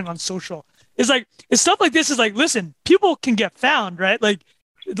oversharing on social. It's stuff like this is like, listen, people can get found, right? Like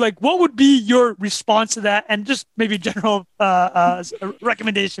what would be your response to that? And just maybe general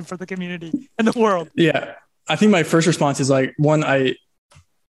recommendation for the community and the world. Yeah. I think my first response is like, one,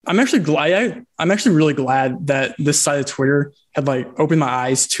 I'm actually really glad that this side of Twitter had like opened my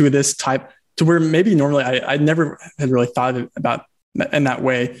eyes to this type to where maybe normally I never had really thought about in that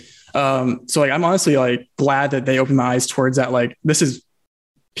way. So like, I'm honestly like glad that they opened my eyes towards that. Like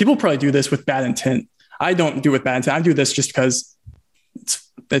people probably do this with bad intent. I don't do it with bad intent. I do this just because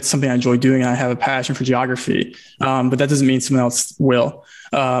it's something I enjoy doing and I have a passion for geography. But that doesn't mean someone else will.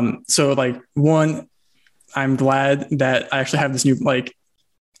 So like one, I'm glad that I actually have this new, like,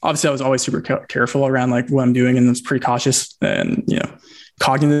 obviously I was always super careful around like what I'm doing and I was pretty cautious and,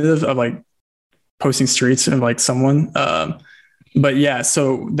 cognitive of like posting streets of like someone. But yeah,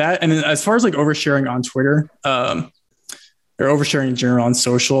 so that, and then as far as like oversharing on Twitter, or oversharing in general on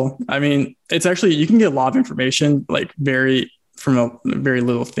social, I mean, it's actually, you can get a lot of information, like from very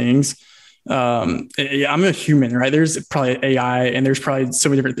little things. I'm a human, right? There's probably AI and there's probably so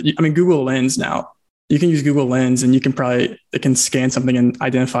many different, Google Lens now, you can use Google Lens and it can scan something and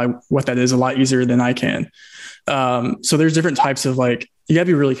identify what that is a lot easier than I can. So there's different types of like, you gotta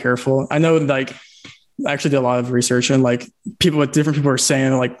be really careful. I know like, I actually did a lot of research and like different people are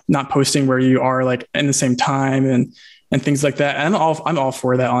saying like not posting where you are like in the same time and things like that. And I'm all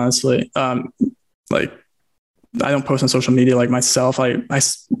for that, honestly. Like I don't post on social media like myself. I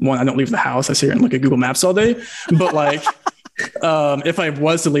don't leave the house. I sit here and look at Google Maps all day. But like, if I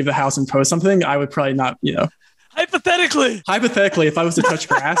was to leave the house and post something, I would probably not, Hypothetically, if I was to touch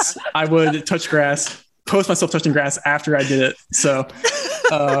grass, I would touch grass, post myself touching grass after I did it. So,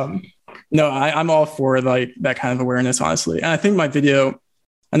 no, I'm all for like that kind of awareness, honestly. And I think my video,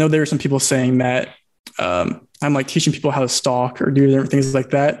 I know there were some people saying that I'm like teaching people how to stalk or do different things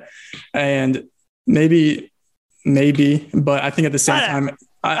like that. And maybe, but I think at the same time,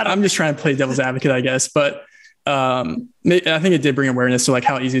 I'm just trying to play devil's advocate, I guess. But I think it did bring awareness to like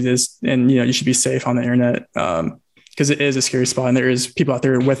how easy it is. And, you should be safe on the internet because it is a scary spot. And there is people out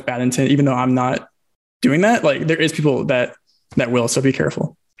there with bad intent, even though I'm not doing that. Like there is people that will, so be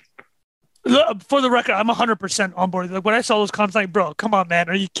careful. For the record, I'm 100% on board. Like when I saw those comments, like, bro, come on, man.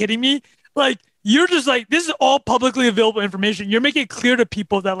 Are you kidding me? Like, you're just like, this is all publicly available information. You're making it clear to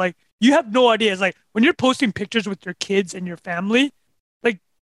people that like, you have no idea. It's like when you're posting pictures with your kids and your family, like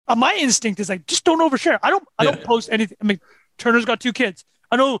my instinct is like, just don't overshare. I don't post anything. Turner's got 2 kids.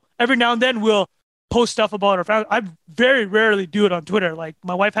 I know every now and then we'll post stuff about our family. I very rarely do it on Twitter. Like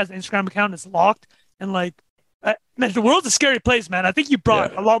my wife has an Instagram account. It's locked. And like, man, the world's a scary place, man. I think you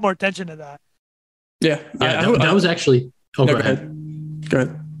brought a lot more attention to that. Yeah. That was actually. Oh, no, go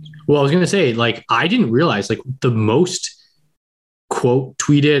ahead. Well, I was going to say, like, I didn't realize like the most quote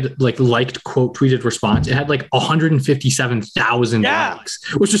tweeted, like liked quote tweeted response. It had like 157,000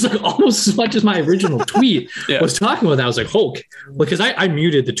 likes, which is like almost as much as my original tweet was talking about that. I was like, Hulk, because I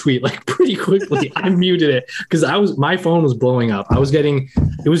muted the tweet like pretty quickly. I muted it because my phone was blowing up. It was getting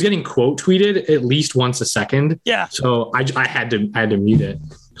quote tweeted at least once a second. Yeah. So I had to mute it.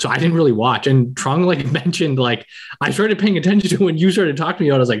 So I didn't really watch. And Trung like mentioned, like I started paying attention to when you started talking to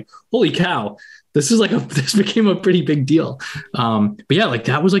me. I was like, holy cow, this became a pretty big deal. But yeah, like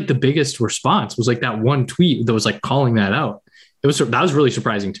that was like the biggest response was like that one tweet that was like calling that out. That was really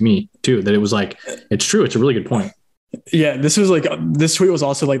surprising to me too, that it was like, it's true. It's a really good point. Yeah. This tweet was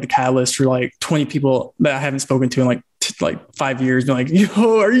also like the catalyst for like 20 people that I haven't spoken to in like like 5 years, being like,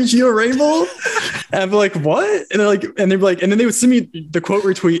 yo, are you Gio Rainbow? And I'd be like, what? And they'd be like, and then they would send me the quote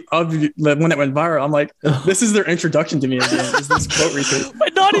retweet of the one that went viral. I'm like, this is their introduction to me again, is this quote retweet.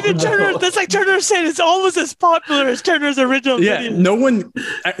 But not even Turner. That's like Turner saying it's almost as popular as Turner's original video. No one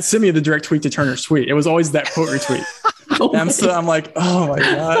sent me the direct tweet to Turner's tweet. It was always that quote retweet. I'm like, oh my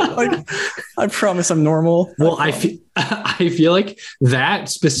God. Like, I promise I'm normal. Well, I feel like that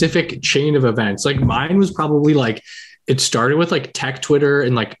specific chain of events, like mine was probably like, it started with like tech Twitter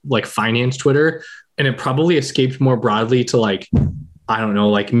and like finance Twitter, and it probably escaped more broadly to like, I don't know,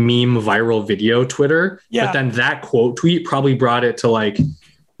 like meme viral video Twitter. Yeah. But then that quote tweet probably brought it to like,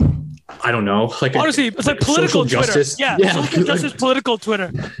 I don't know, like honestly, it's like political Twitter. Justice. Yeah. Social justice, political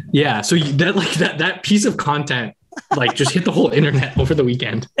Twitter. Yeah. So that piece of content like just hit the whole internet over the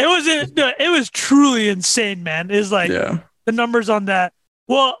weekend. It was truly insane, man. It's like the numbers on that.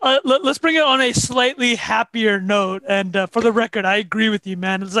 Well, let's bring it on a slightly happier note. And for the record, I agree with you,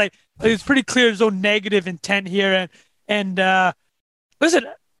 man. It's like it's pretty clear there's no negative intent here. And listen,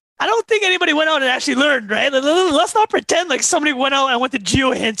 I don't think anybody went out and actually learned, right? Let's not pretend like somebody went out and went to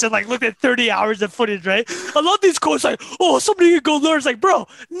GeoHints and like looked at 30 hours of footage, right? A lot of these quotes like, oh, somebody could go learn. It's like, bro,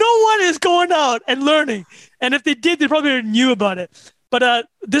 no one is going out and learning. And if they did, they probably already knew about it. But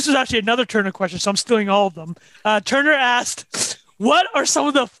this is actually another Turner question, so I'm stealing all of them. Turner asked, what are some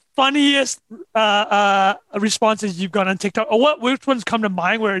of the funniest responses you've got on TikTok? Or which ones come to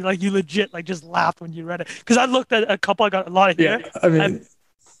mind where like you legit like just laughed when you read it? Because I looked at a couple, I got a lot of here. Yeah, I mean,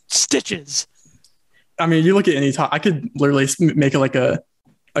 stitches. I mean, you look at any top, I could literally make it like a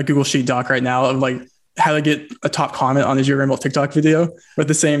Google Sheet doc right now of like how to get a top comment on a Gio Rainbow TikTok video with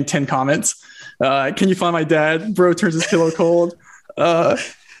the same 10 comments. Can you find my dad? Bro turns his pillow cold.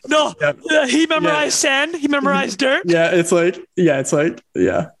 No, he memorized sand. He memorized dirt. It's like,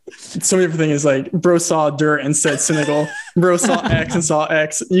 so many different things is like, bro saw dirt and said Senegal. Bro saw X and saw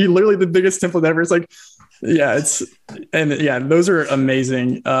X. You literally the biggest template ever. It's like, those are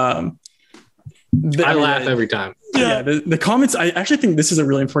amazing. I laugh every time. The comments, I actually think this is a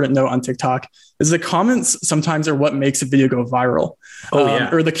really important note on TikTok, is the comments sometimes are what makes a video go viral.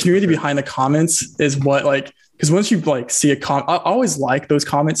 Or the community behind the comments is what like, because once you like see a comment, I always like those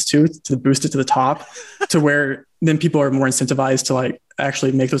comments too, to boost it to the top to where then people are more incentivized to like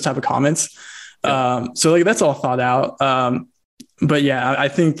actually make those type of comments. So like that's all thought out. But yeah, I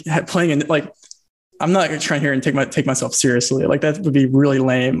think playing in like, I'm not trying here and take myself seriously. Like that would be really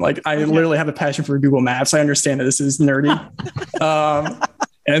lame. Like I literally have a passion for Google Maps. I understand that this is nerdy.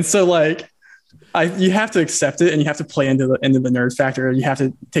 And so like you have to accept it and you have to play into the nerd factor. You have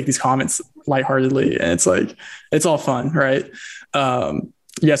to take these comments lightheartedly and it's like, it's all fun. Right. So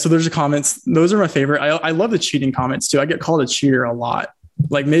there's the comments. Those are my favorite. I love the cheating comments too. I get called a cheater a lot.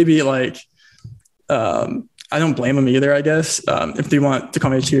 Like maybe like, I don't blame them either, I guess. If they want to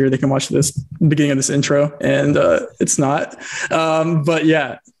call me a cheater, they can watch this beginning of this intro and it's not. But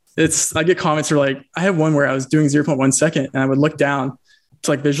yeah, I get comments that are like, I have one where I was doing 0.1 second and I would look down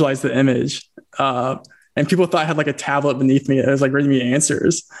to like visualize the image. And people thought I had like a tablet beneath me that was like reading me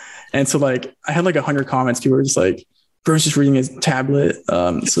answers. And so like, I had like 100 comments. People were just like, bro's just reading his tablet.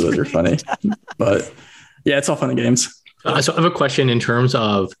 So those are funny, but yeah, it's all fun and games. So I have a question in terms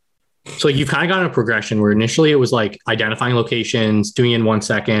of, so you've kind of gotten a progression where initially it was like identifying locations, doing in 1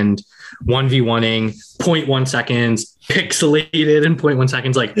 second, 1v1ing, 0.1 seconds, pixelated in 0.1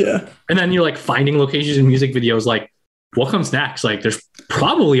 seconds. Like, and then you're like finding locations in music videos. Like what comes next? Like there's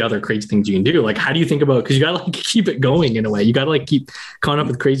probably other crazy things you can do. Like, how do you think about, cause you gotta like keep it going in a way. You gotta like keep coming up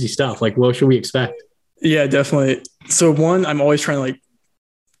with crazy stuff. Like what should we expect? Yeah, definitely. So one, I'm always trying to like,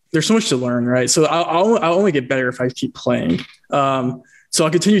 there's so much to learn, right? So I'll only get better if I keep playing. So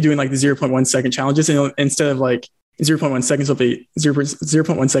I'll continue doing like the 0.1 second challenges, and instead of like 0.1 seconds, will be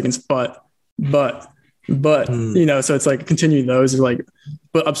 0.1 seconds, but you know, so it's like continue those like,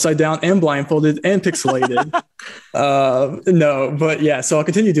 but upside down and blindfolded and pixelated. No, but yeah, so I'll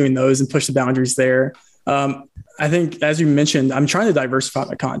continue doing those and push the boundaries there. I think as you mentioned, I'm trying to diversify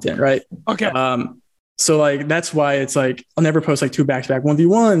my content, right? Okay. So like, that's why it's like, I'll never post like 2 back-to-back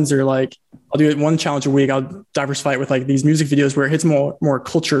 1v1s, or like I'll do it 1 challenge a week. I'll diversify it with like these music videos where it hits more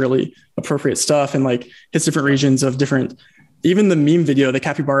culturally appropriate stuff and like hits different regions of different, even the meme video, the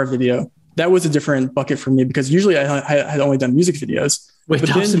capybara video, that was a different bucket for me because usually I had only done music videos. Wait,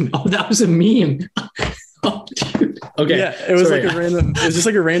 that was a meme. Oh, dude. Okay. Yeah, it was like it was just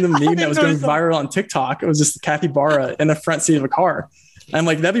like a random meme that was going viral on TikTok. It was just a capybara in the front seat of a car. I'm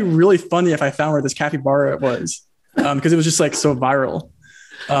like, that'd be really funny if I found where this capybara was, because it was just like so viral.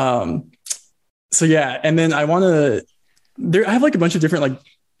 So yeah, and then I have like a bunch of different like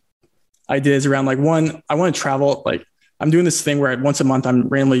ideas around like, one, I want to travel. Like I'm doing this thing where once a month I'm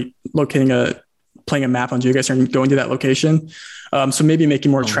randomly playing a map on GeoGuessr and going to that location. So maybe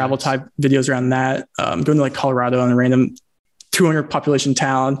making more travel type videos around that. Going to like Colorado on a random 200 population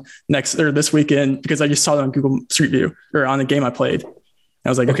town this weekend because I just saw it on Google Street View or on a game I played. And I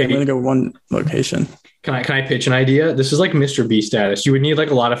was like, okay, I'm going to go one location. Can I pitch an idea? This is like Mr. Beast status. You would need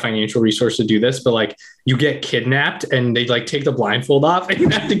like a lot of financial resource to do this, but like you get kidnapped and they like take the blindfold off and you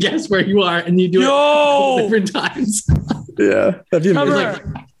have to guess where you are and you do it different times. Yeah. That'd be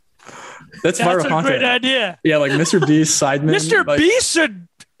amazing. That's viral content. Great idea. Yeah, like Mr. Beast, Sidemen. Mr. Beast should.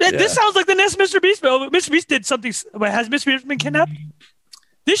 This sounds like the next Mr. Beast. Mr. Beast did something. Wait, has Mr. Beast been kidnapped?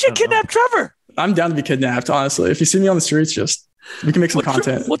 They should kidnap Trevor. I'm down to be kidnapped, honestly. If you see me on the streets, we can make some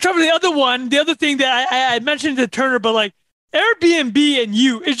content. Trevor, the other thing that I mentioned to Turner, but like Airbnb and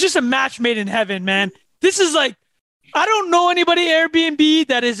you, it's just a match made in heaven, man. This is like, I don't know anybody Airbnb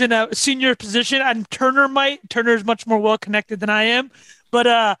that is in a senior position, and Turner might. Turner is much more well connected than I am, but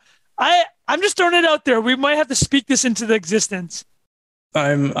I'm just throwing it out there. We might have to speak this into the existence.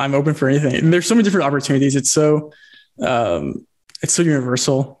 I'm open for anything. And there's so many different opportunities. It's so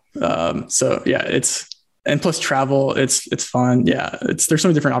universal. So yeah, and plus travel, it's fun. Yeah, there's so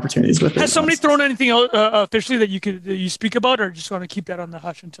many different opportunities with it. Has somebody thrown anything out officially that you speak about, or just want to keep that on the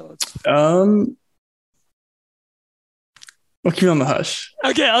hush until it's? We'll keep it on the hush.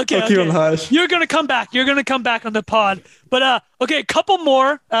 Okay. Keep it on the hush. You're gonna come back. On the pod. But okay, a couple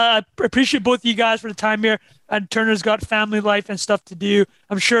more. I appreciate both of you guys for the time here. And Turner's got family life and stuff to do.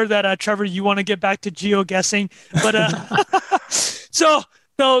 I'm sure that Trevor, you want to get back to GeoGuessing. But so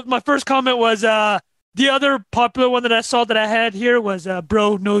my first comment was the other popular one that I saw that I had here was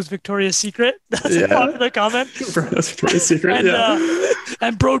bro knows Victoria's Secret. That's a popular comment. Bro knows Victoria's Secret.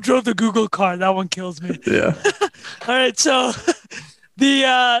 And bro drove the Google car. That one kills me. Yeah. All right. So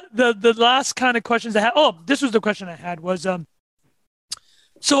the last kind of questions I had. Oh, this was the question I had was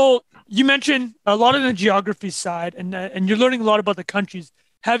so you mentioned a lot of the geography side, and you're learning a lot about the countries.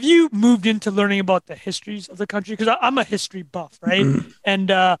 Have you moved into learning about the histories of the country? Because I'm a history buff, right? Mm-hmm.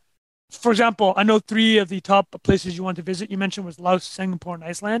 And for example, I know 3 of the top places you want to visit. You mentioned was Laos, Singapore, and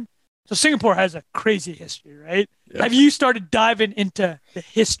Iceland. So Singapore has a crazy history, right? Yeah. Have you started diving into the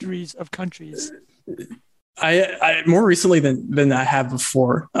histories of countries? I more recently than I have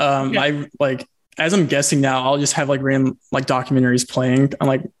before. I like, as I'm guessing now, I'll just have like random like documentaries playing on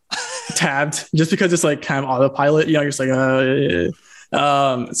like tabbed just because it's like kind of autopilot, you're just like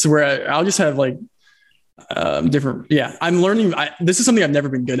so where I'll just have like different. Yeah, I'm learning. This is something I've never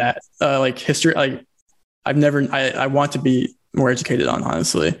been good at. Like history. Like I want to be more educated on,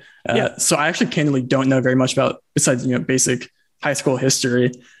 honestly. So I actually candidly don't know very much about, besides basic high school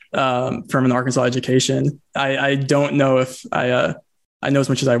history from an Arkansas education. I don't know if I know as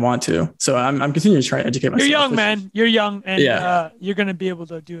much as I want to. So I'm continuing to try to educate myself. You're young, man. You're young, and you're going to be able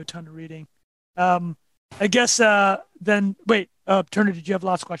to do a ton of reading. I guess then, wait, Turner, did you have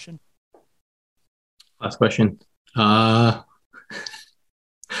last question? Last question.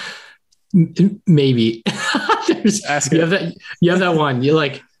 Maybe. Ask you have that one. You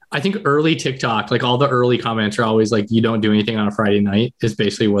like, I think early TikTok, like all the early comments are always like, you don't do anything on a Friday night is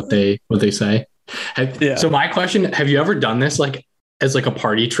basically what they say. So my question, have you ever done this like as like a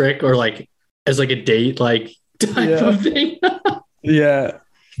party trick or like as like a date like type of thing? Yeah.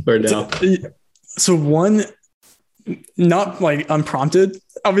 Or no? So one, not like unprompted,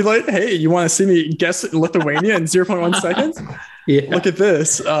 I'll be like, hey, you want to see me guess Lithuania in 0.1 seconds? Yeah. Look at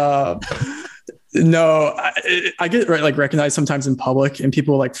this. No, I get like recognized sometimes in public and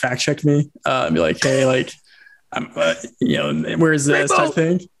people like fact check me, be like, hey, like, I'm, where is this type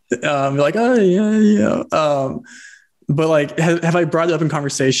thing? Be like, oh yeah. But like, have I brought it up in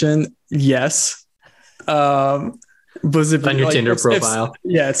conversation? Yes. But if, on your like, Tinder profile.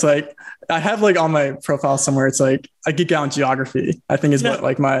 It's like, I have like on my profile somewhere, it's like, I geek out on geography, I think is what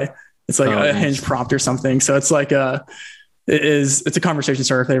like it's like a Hinge prompt or something. So it's like it's a conversation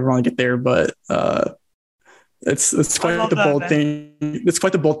starter if they ever want to get there, but it's quite the bold thing. It's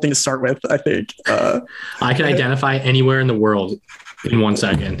quite the bold thing to start with, I think. I can identify anywhere in the world in 1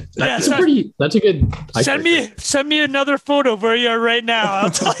 second. That's a good. Send me another photo of where you are right now.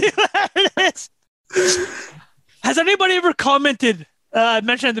 I'll tell you where it is. Has anybody ever commented? I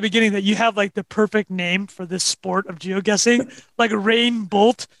mentioned at the beginning that you have like the perfect name for this sport of geoguessing, like Rain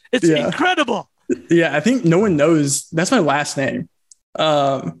Bolt. It's incredible. Yeah, I think no one knows. That's my last name.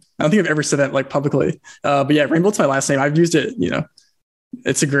 I don't think I've ever said that like publicly. But yeah, Rain Bolt's my last name. I've used it.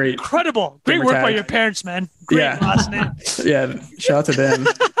 It's a great, incredible, great work by your parents, man. Great last name. Yeah, shout out to them.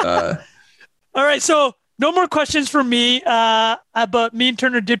 All right, so no more questions from me. But me and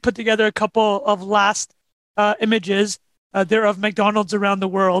Turner did put together a couple of last images. They're of McDonald's around the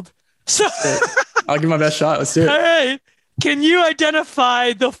world. So I'll give my best shot. Let's do it. All right. Can you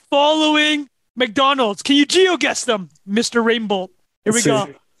identify the following McDonald's? Can you geo-guess them, Mr. Rainbolt? Here we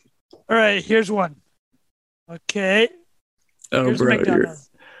go. All right, here's one. Okay. Oh, here's bro.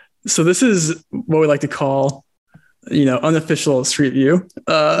 So this is what we like to call, unofficial Street View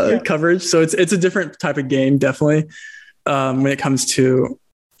coverage. So it's a different type of game, definitely. When it comes to,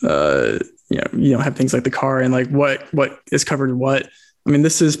 you don't have things like the car and like what is covered in what. I mean,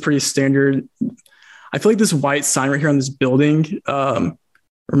 this is pretty standard. I feel like this white sign right here on this building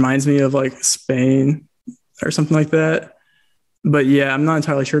reminds me of like Spain or something like that. But yeah, I'm not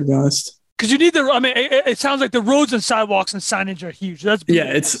entirely sure, to be honest. Because you need it sounds like the roads and sidewalks and signage are huge. That's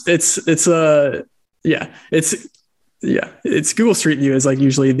beautiful. It's Google Street View is like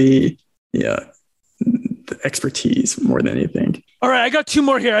usually the expertise more than anything. All right, I got two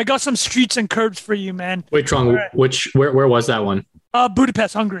more here. I got some streets and curbs for you, man. Wait, Trong, right. where was that one?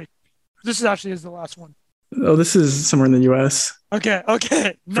 Budapest, Hungary. This is the last one. Oh, this is somewhere in the U.S. Okay.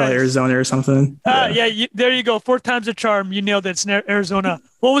 Probably Nice. Arizona or something. There you go. 4 times the charm. You nailed it. It's Arizona.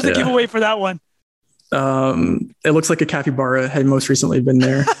 What was the giveaway for that one? It looks like a capybara had most recently been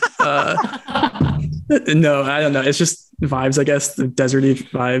there. No, I don't know. It's just vibes, I guess, the deserty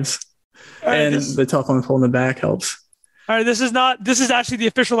vibes. Right, the telephone pole in the back helps. All right, this is actually the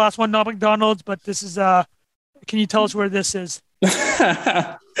official last one, not McDonald's, but this is can you tell us where this is? This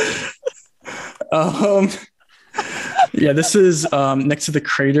is next to the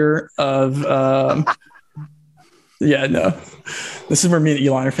crater of this is where me and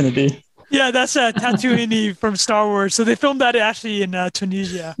Elon are finna be. Yeah, that's Tatooine from Star Wars. So they filmed that actually in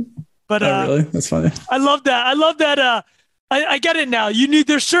Tunisia. But really? That's funny. I love that. I get it now.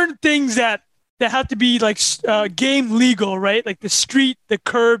 There's certain things that have to be like game legal, right? Like the street, the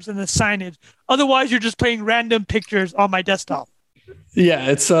curbs, and the signage. Otherwise, you're just playing random pictures on my desktop. Yeah,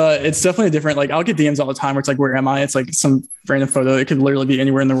 it's definitely different. Like I'll get DMs all the time where it's like, where am I? It's like some random photo. It could literally be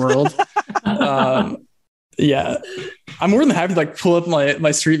anywhere in the world. Yeah, I'm more than happy to like pull up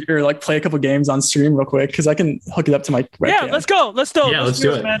my street or like play a couple games on stream real quick because I can hook it up to my webcam. Yeah, let's go. Let's do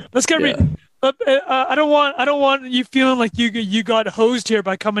it, man. Let's get I don't want you feeling like you got hosed here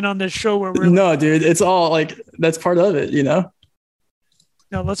by coming on this show where we're no, dude. It's all like that's part of it,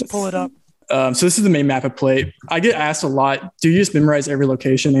 No, let's pull it up. So this is the main map of Plate. I get asked a lot, do you just memorize every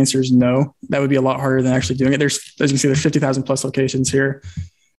location? The answer is no. That would be a lot harder than actually doing it. As you can see, there's 50,000 plus locations here.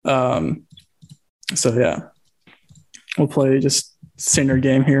 So yeah, we'll play just standard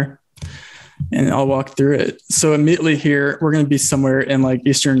game here and I'll walk through it. So immediately here, we're going to be somewhere in like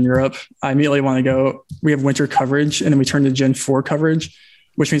Eastern Europe. I immediately want to go, we have winter coverage and then we turn to Gen 4 coverage,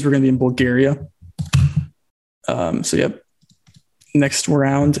 which means we're going to be in Bulgaria. So yep. Next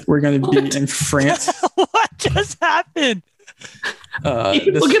round, we're going to be in France. What just happened?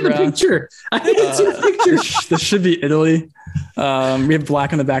 Look at the picture. I didn't see the picture. This should be Italy. We have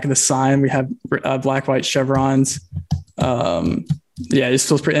black on the back of the sign. We have black, white chevrons. Yeah, it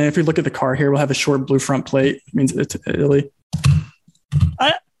feels pretty. And if we look at the car here, we'll have a short blue front plate. It means it's Italy.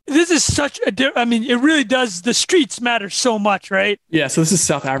 This is such a it really does. The streets matter so much, right? Yeah. So this is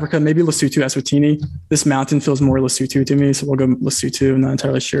South Africa, maybe Lesotho, Eswatini. This mountain feels more Lesotho to me. So we'll go Lesotho. I'm not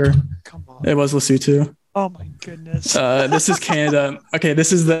entirely sure. Come on. It was Lesotho. Oh my goodness. This is Canada. Okay.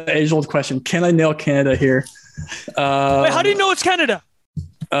 This is the age old question. Can I nail Canada here? Wait, how do you know it's Canada?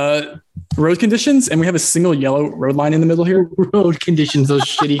 Road conditions. And we have a single yellow road line in the middle here. Road conditions, those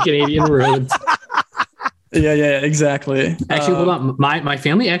shitty Canadian roads. Yeah, exactly. Actually, hold on. My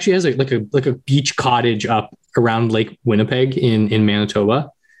family actually has like a beach cottage up around Lake Winnipeg in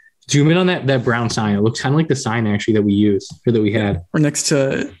Manitoba. Zoom in on that brown sign. It looks kind of like the sign actually that we use or that we had. We're next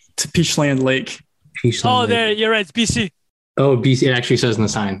to Peachland Lake. Peachland Lake. There, you're right. It's BC. Oh, BC. It actually says in the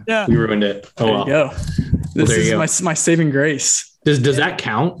sign. Yeah, we ruined it. Oh well. There you go. This is my saving grace. Does that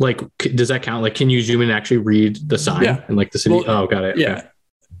count? Like, does that count? Like, can you zoom in and actually read the sign and like the city? Well, got it. Yeah. Okay.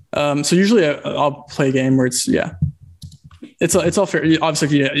 So usually I'll play a game where it's all fair.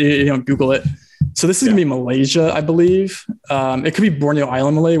 Obviously, if you don't Google it. So this is gonna be Malaysia, I believe. It could be Borneo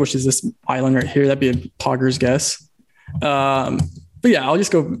Island, Malay, which is this island right here. That'd be a pogger's guess. But yeah, I'll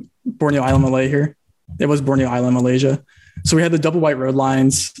just go Borneo Island, Malay here. It was Borneo Island, Malaysia. So we had the double white road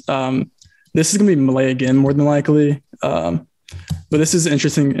lines. This is gonna be Malay again, more than likely. But this is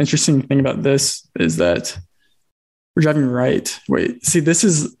interesting thing about this is that we're driving right. Wait, see, this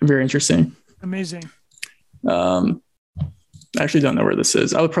is very interesting. Amazing. I actually don't know where this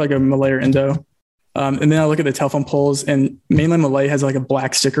is. I would probably go Malay or Indo. And then I look at the telephone poles and mainland Malay has like a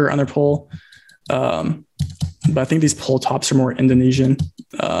black sticker on their pole. But I think these pole tops are more Indonesian.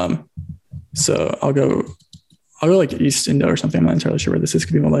 So I'll go I'll go like East Indo or something. I'm not entirely sure where this is.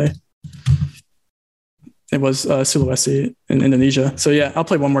 Could be Malay. It was Sulawesi in Indonesia. So yeah, I'll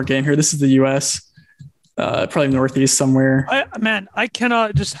play one more game here. This is the US. Probably Northeast somewhere. I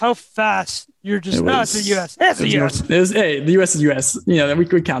cannot just how fast you're just. It's the US. It's the US. The US is US. You know, we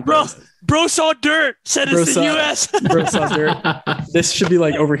count those. Bro saw dirt. Said it's the US. Bro saw dirt. This should be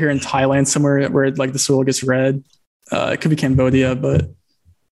like over here in Thailand somewhere where like the soil gets red. It could be Cambodia, but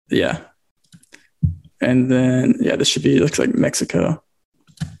yeah. And then this should be looks like Mexico.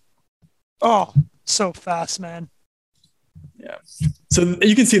 Oh, so fast, man. Yeah. So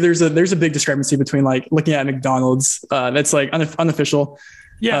you can see there's a big discrepancy between like looking at McDonald's that's like unofficial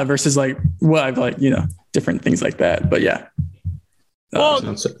versus like what I've like, different things like that. But yeah. Well,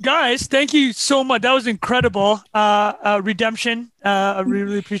 guys, thank you so much. That was incredible. Redemption. I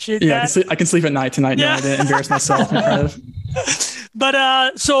really appreciate that. Yeah, I can sleep at night tonight. Yeah. I didn't embarrass myself in front of.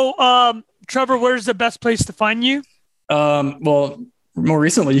 But Trevor, where's the best place to find you? Well, more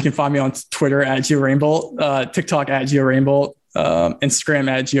recently, you can find me on Twitter at GeoRainbolt, TikTok at GeoRainbolt, Instagram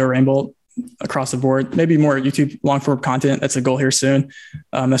at GeoRainbolt, across the board. Maybe more YouTube long form content. That's a goal here soon.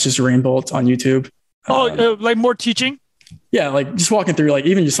 That's just Rainbolt on YouTube. Like more teaching? Yeah, like just walking through, like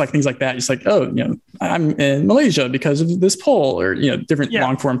even just like things like that. Just like, I'm in Malaysia because of this poll, or different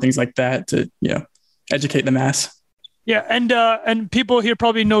long form things like that to educate the mass. Yeah, and people here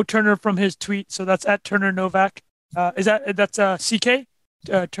probably know Turner from his tweet. So that's at Turner Novak. That's CK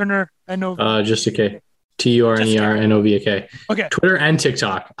Turner Novak. Just a K. TURNERNOVAK. Okay. Twitter and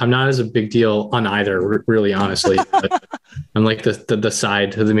TikTok. I'm not as a big deal on either, really, honestly. But I'm like the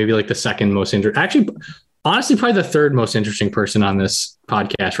side, maybe like the second most interesting. Actually, honestly, probably the third most interesting person on this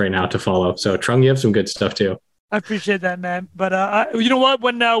podcast right now to follow. So Trung, you have some good stuff too. I appreciate that, man. But you know what?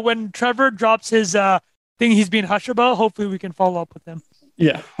 When Trevor drops his thing he's being hush about, hopefully we can follow up with him.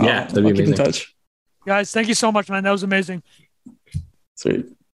 Yeah. That'd be amazing. Keep in touch. Guys, thank you so much, man. That was amazing. Sweet.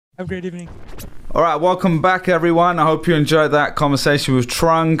 Have a great evening. All right, welcome back, everyone. I hope you enjoyed that conversation with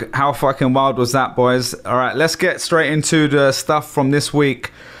Trung. How fucking wild was that, boys? All right, let's get straight into the stuff from this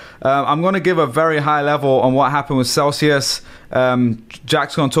week. I'm going to give a very high level on what happened with Celsius.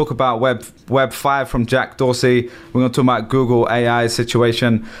 Jack's going to talk about Web 5 from Jack Dorsey. We're going to talk about Google AI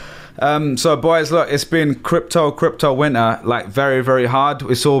situation. So boys, look, it's been crypto winter, like very, very hard.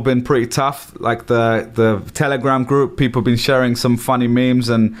 It's all been pretty tough. Like the Telegram group, people have been sharing some funny memes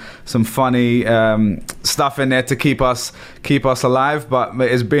and some funny stuff in there to keep us alive, but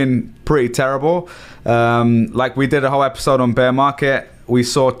it's been pretty terrible. Like we did a whole episode on bear market. We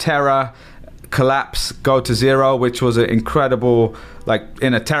saw Terra collapse, go to zero, which was an incredible, like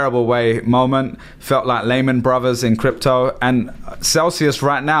in a terrible way moment. Felt like Lehman Brothers in crypto. And Celsius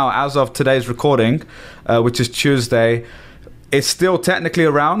right now, as of today's recording, which is Tuesday, it's still technically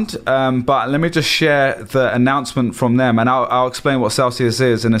around, but let me just share the announcement from them, and I'll explain what Celsius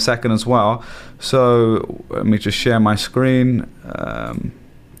is in a second as well. So let me just share my screen. Can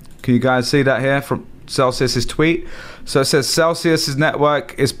you guys see that here from Celsius's tweet? So it says Celsius's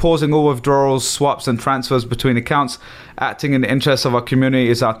network is pausing all withdrawals, swaps, and transfers between accounts. Acting in the interests of our community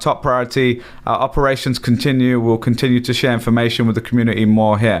is our top priority. Our operations continue. We'll continue to share information with the community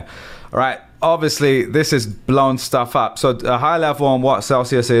more here. All right. Obviously, this has blown stuff up. So a high level on what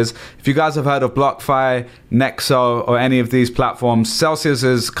Celsius is. If you guys have heard of BlockFi, Nexo, or any of these platforms, Celsius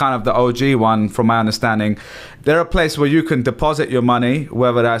is kind of the OG one from my understanding. They're a place where you can deposit your money,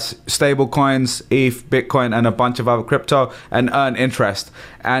 whether that's stable coins, ETH, Bitcoin, and a bunch of other crypto, and earn interest.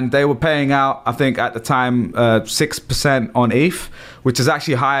 And they were paying out, I think at the time, 6% on ETH, which is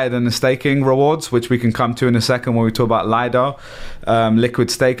actually higher than the staking rewards, which we can come to in a second when we talk about Lido,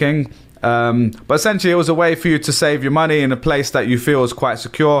 liquid staking. But essentially it was a way for you to save your money in a place that you feel is quite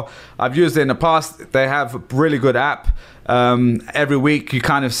secure. I've used it in the past. They have a really good app. Every week you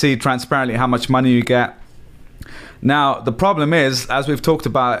kind of see transparently how much money you get. Now the problem is, as we've talked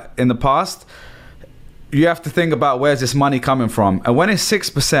about in the past, you have to think about where's this money coming from. And when it's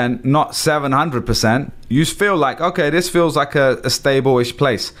 6%, not 700%, you feel like, okay, this feels like a stable-ish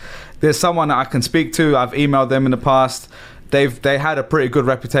place. There's someone that I can speak to. I've emailed them in the past. They had a pretty good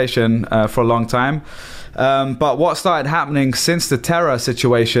reputation for a long time. But what started happening since the Terra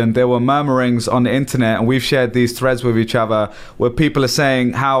situation, there were murmurings on the internet, and we've shared these threads with each other, where people are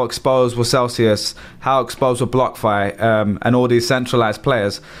saying how exposed was Celsius, how exposed were BlockFi, and all these centralized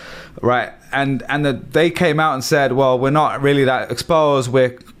players, right? And they came out and said, well, we're not really that exposed,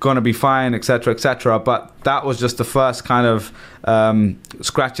 we're going to be fine, etc., etc. But that was just the first kind of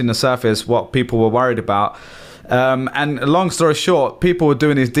scratching the surface, what people were worried about. And long story short, people were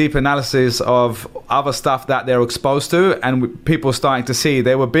doing these deep analysis of other stuff that they're exposed to, and people starting to see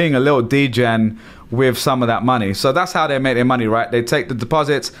they were being a little degen with some of that money. So that's how they make their money, right? They take the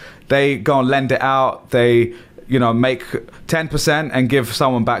deposits, they go and lend it out, they make 10% and give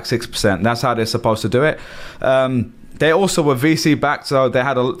someone back 6%. That's how they're supposed to do it. They also were VC backed, so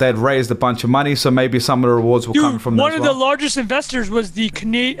they'd raised a bunch of money. So maybe some of the rewards will come from them. One of the largest investors was the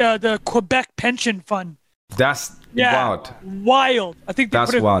Quebec Pension Fund. That's wild. I think they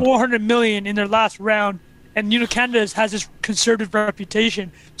put in $400 million in their last round, and Canada has this conservative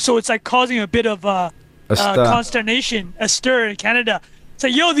reputation, so it's like causing a bit of consternation, a stir in Canada. It's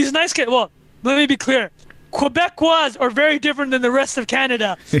like, yo, these nice kids. Well, let me be clear. Quebecois are very different than the rest of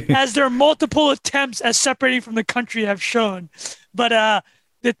Canada, as their multiple attempts at separating from the country have shown. But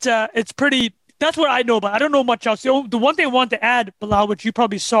it's pretty. That's what I know about. I don't know much else. The one thing I wanted to add, Bilal, which you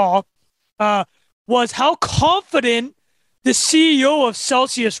probably saw, was how confident the CEO of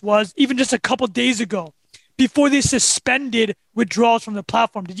Celsius was even just a couple days ago, before they suspended withdrawals from the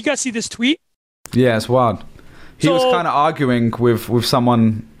platform. Did you guys see this tweet? Yeah, it's wild. He was kind of arguing with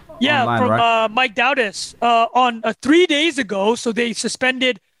someone. Yeah, online, from right? Mike Dowdis on 3 days ago. So they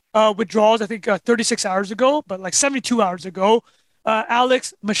suspended withdrawals, I think 36 hours ago, but like 72 hours ago.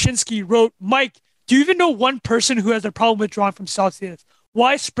 Alex Mashinsky wrote, Mike, do you even know one person who has a problem withdrawing from Celsius?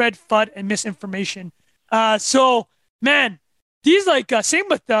 Why spread FUD and misinformation? So, man, these same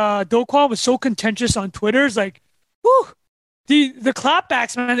with Do Kwon was so contentious on Twitter. It's like, whew, the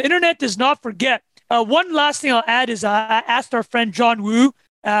clapbacks, man. The internet does not forget. One last thing I'll add is I asked our friend John Woo,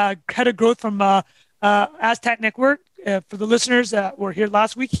 head of growth from Aztec Network. For the listeners that were here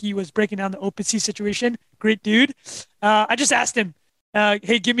last week, he was breaking down the OpenSea situation. Great dude. I just asked him,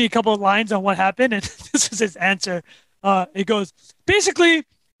 hey, give me a couple of lines on what happened. And this was his answer. It goes, basically,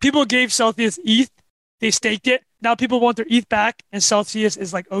 people gave Celsius ETH. They staked it. Now people want their ETH back. And Celsius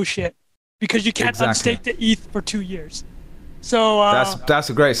is like, oh, shit. Because you can't unstake the ETH for 2 years. So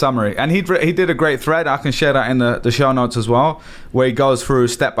that's a great summary, and he did a great thread. I can share that in the show notes as well, where he goes through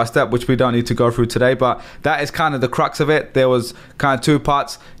step by step, which we don't need to go through today. But that is kind of the crux of it. There was kind of two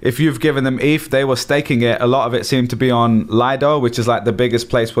parts. If you've given them ETH, they were staking it. A lot of it seemed to be on Lido, which is like the biggest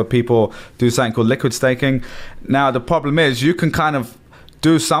place where people do something called liquid staking. Now the problem is you can kind of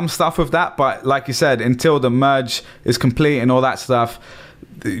do some stuff with that, but like you said, until the merge is complete and all that stuff,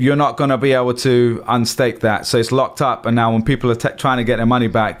 you're not going to be able to unstake that. So it's locked up, and now when people are trying to get their money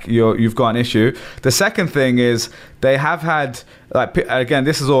back, you've got an issue. The second thing is they have had, again,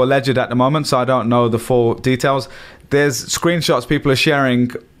 this is all alleged at the moment, so I don't know the full details. There's screenshots people are sharing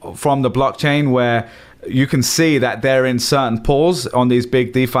from the blockchain where you can see that they're in certain pools on these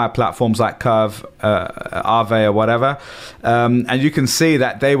big DeFi platforms like Curve, Aave or whatever. And you can see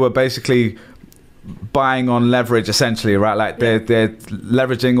that they were basically buying on leverage, essentially, right? Like they're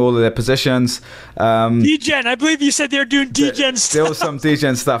leveraging all of their positions. Degen, I believe you said they're doing degen stuff. Still some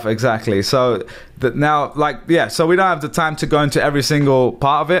degen stuff, exactly. So that now, so we don't have the time to go into every single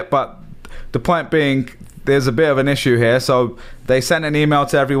part of it, but the point being, there's a bit of an issue here. So they sent an email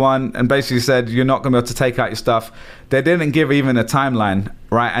to everyone and basically said, you're not going to be able to take out your stuff. They didn't give even a timeline,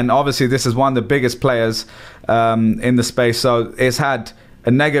 right? And obviously this is one of the biggest players in the space, so it's had a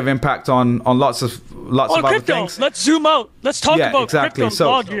negative impact on lots of crypto. Other things. Let's zoom out. Let's talk about exactly. crypto.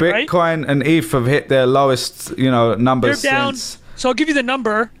 So Log, Bitcoin and ETH have hit their lowest, numbers. They're down. Since. So I'll give you the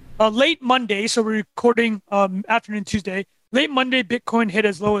number. Late Monday, so we're recording afternoon Tuesday. Late Monday, Bitcoin hit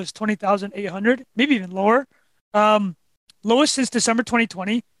as low as 20,800, maybe even lower. Lowest since December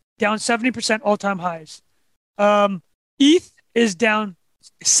 2020, down 70% all-time highs. ETH is down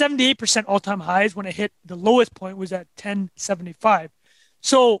 78% all-time highs when it hit the lowest point was at 1075.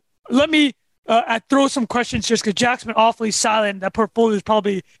 So let me throw some questions just because Jack's been awfully silent. That portfolio is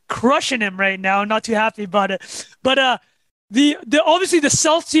probably crushing him right now. Not too happy about it. But the obviously the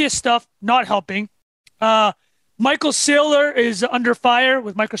Celsius stuff not helping. Michael Saylor is under fire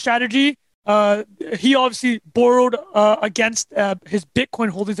with MicroStrategy. He obviously borrowed against his Bitcoin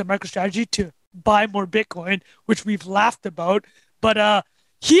holdings at MicroStrategy to buy more Bitcoin, which we've laughed about. But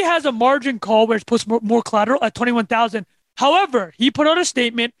he has a margin call where it's puts more collateral at 21,000. However, he put out a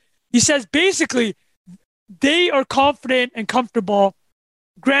statement. He says basically they are confident and comfortable.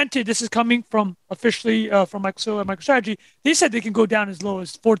 Granted, this is coming from officially from MicroStrategy. They said they can go down as low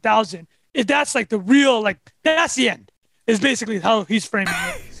as 4,000. If that's like the real, that's the end, is basically how he's framing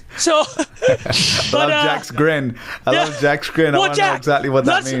it. So, I love Jack's grin. I love Jack's grin. Well, I want to know exactly what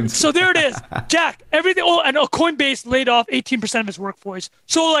that means. So there it is. Jack, everything. Oh, and Coinbase laid off 18% of its workforce.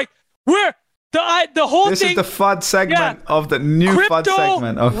 So we're the whole this thing. This is the FUD segment of the new FUD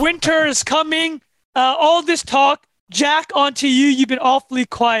segment. Winter is coming. all this talk, Jack, onto you. You've been awfully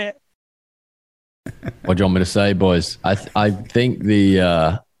quiet. What do you want me to say, boys? I think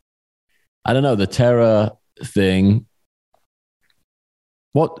I don't know, the Terra thing.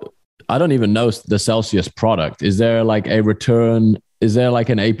 I don't even know the Celsius product. Is there like a return? Is there like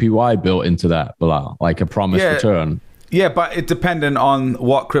an APY built into that, Bilal? Like a promised return? Yeah, but it's dependent on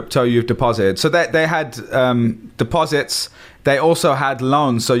what crypto you've deposited. So they had deposits. They also had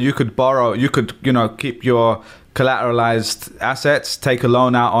loans, so you could borrow. You could, keep your collateralized assets, take a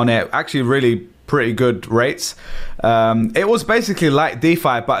loan out on it. Actually, really pretty good rates. It was basically like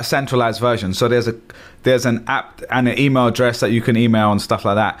DeFi, but a centralized version. So there's an app and an email address that you can email and stuff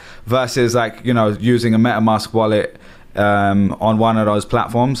like that, versus using a MetaMask wallet on one of those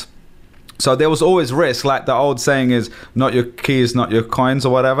platforms. So there was always risk. Like the old saying is, not your keys, not your coins,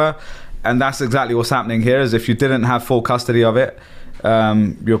 or whatever. And that's exactly what's happening here. Is if you didn't have full custody of it,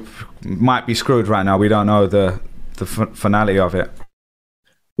 you might be screwed right now. We don't know the finale of it.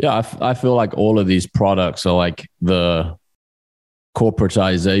 Yeah, I feel like all of these products are like the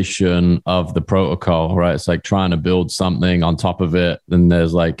corporatization of the protocol, right? It's like trying to build something on top of it. And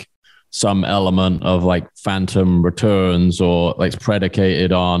there's like some element of like phantom returns, or like it's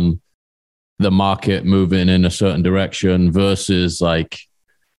predicated on the market moving in a certain direction versus like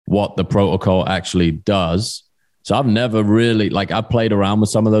what the protocol actually does. So I've never really, I played around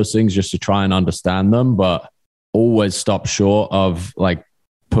with some of those things just to try and understand them, but always stop short of like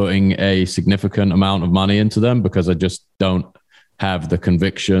putting a significant amount of money into them, because I just don't have the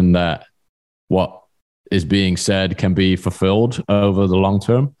conviction that what is being said can be fulfilled over the long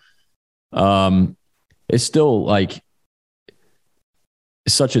term. It's still like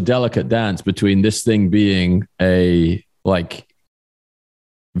such a delicate dance between this thing being a like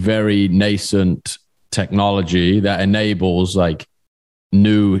very nascent technology that enables like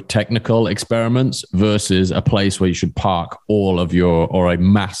new technical experiments versus a place where you should park all of your, or a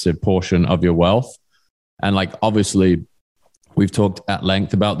massive portion of your wealth. And like, obviously we've talked at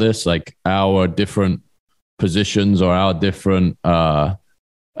length about this, like our different positions or our different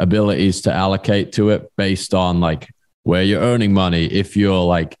abilities to allocate to it based on like where you're earning money. If you're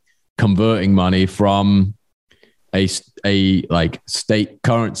like converting money from a like state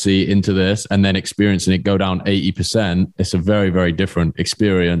currency into this and then experiencing it go down 80%, it's a very, very different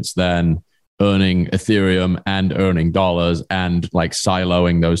experience than earning Ethereum and earning dollars and like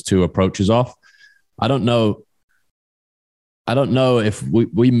siloing those two approaches off. I don't know if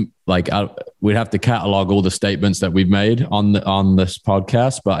we like we'd have to catalog all the statements that we've made on this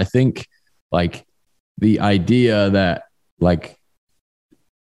podcast, but I think like the idea that like,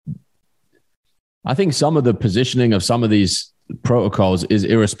 I think some of the positioning of some of these protocols is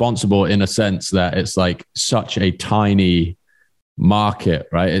irresponsible in a sense that it's like such a tiny market,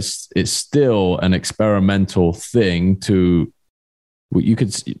 right? It's still an experimental thing. You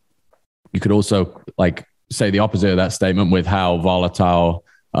could also like say the opposite of that statement with how volatile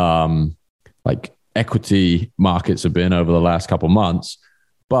like equity markets have been over the last couple of months.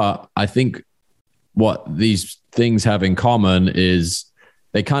 But I think what these things have in common is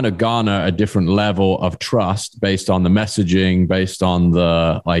they kind of garner a different level of trust based on the messaging, based on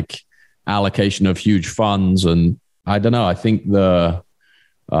the like allocation of huge funds. And I don't know, I think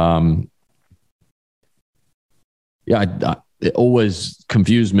it always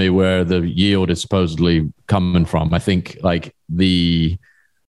confused me where the yield is supposedly coming from. I think like the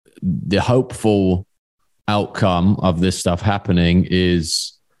hopeful outcome of this stuff happening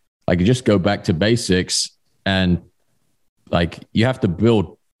is like, you just go back to basics and like you have to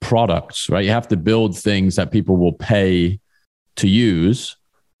build products, right? You have to build things that people will pay to use.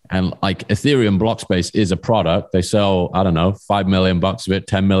 And like Ethereum block space is a product. They sell, I don't know, 5 million bucks of it,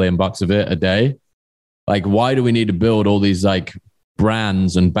 10 million bucks of it a day. Like, why do we need to build all these like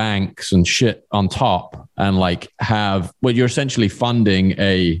brands and banks and shit on top and like you're essentially funding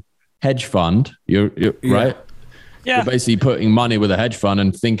a hedge fund. You're right. Yeah. You're basically putting money with a hedge fund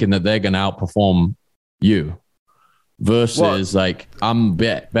and thinking that they're going to outperform you. Versus like I'm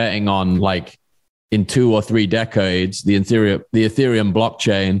betting on like in 2 or 3 decades, the Ethereum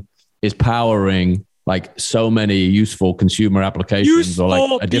blockchain is powering like so many useful consumer applications, or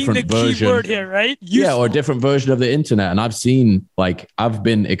like a different version here, right? Yeah, or a different version of the internet. And I've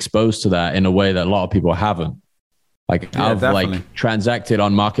been exposed to that in a way that a lot of people haven't. Like I've definitely like transacted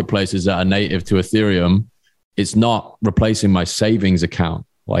on marketplaces that are native to Ethereum. It's not replacing my savings account.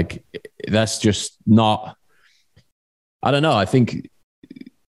 Like that's just not. I don't know. I think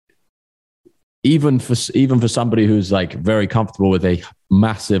even for somebody who's like very comfortable with a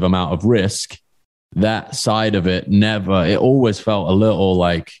massive amount of risk, that side of it it always felt a little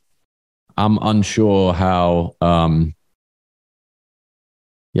like, I'm unsure how.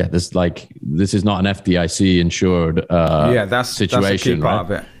 This is not an FDIC insured that's situation, that's a key part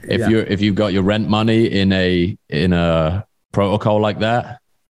right? of it. If you've got your rent money in a protocol like that,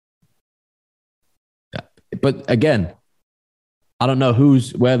 but again, I don't know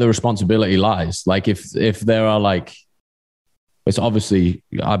where the responsibility lies. Like if there are like, it's obviously,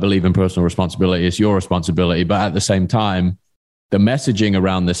 I believe in personal responsibility. It's your responsibility, but at the same time, the messaging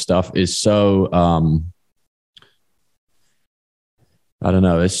around this stuff is so, I don't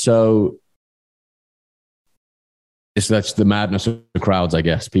know. That's the madness of the crowds, I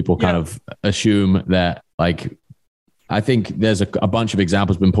guess. People kind of assume that, like, I think there's a bunch of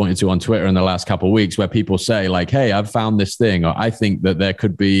examples been pointed to on Twitter in the last couple of weeks where people say like, hey, I've found this thing, or I think that there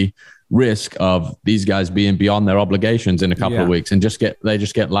could be risk of these guys being beyond their obligations in a couple of weeks, and they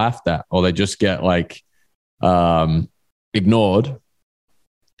just get laughed at, or they just get like ignored,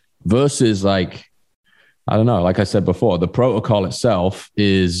 versus like, I don't know, like I said before, the protocol itself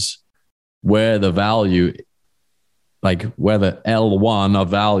is where the value, like where the L1 of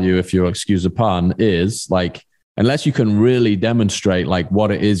value, if you'll excuse the pun, is like, unless you can really demonstrate like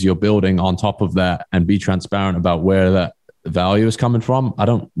what it is you're building on top of that and be transparent about where that value is coming from, I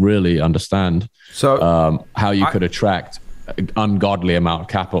don't really understand how you could attract an ungodly amount of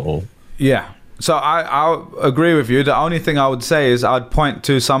capital. Yeah. So I'll agree with you. The only thing I would say is I'd point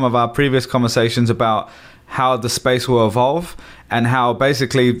to some of our previous conversations about how the space will evolve, and how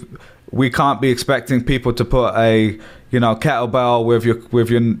basically we can't be expecting people to put a kettlebell with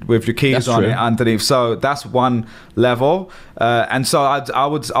your keys on it underneath. So that's one level, and so I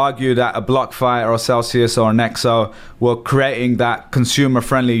would argue that a BlockFi or a Celsius or a Nexo were creating that consumer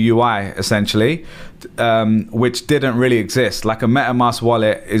friendly UI essentially, which didn't really exist. Like a MetaMask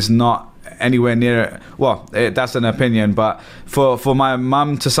wallet is not anywhere near, that's an opinion, but for my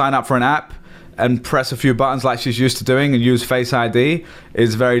mum to sign up for an app and press a few buttons like she's used to doing and use Face ID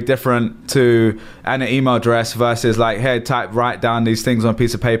is very different to an email address versus like, hey, write down these things on a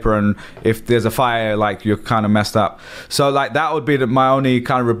piece of paper, and if there's a fire, like, you're kind of messed up. So like that would be my only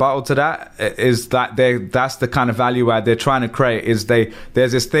kind of rebuttal to that, is that that's the kind of value add they're trying to create. Is there's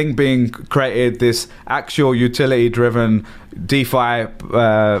this thing being created, this actual utility driven DeFi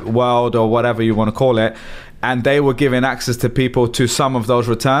world, or whatever you want to call it, and they were giving access to people to some of those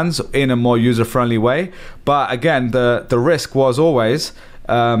returns in a more user-friendly way. But again, the risk was always,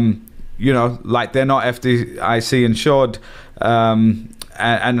 like they're not FDIC insured, and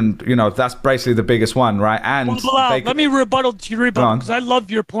that's basically the biggest one, right? And let me rebuttal because I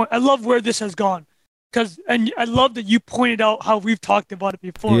love your point. I love where this has gone, and I love that you pointed out how we've talked about it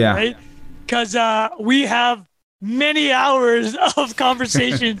before, right? Because we have many hours of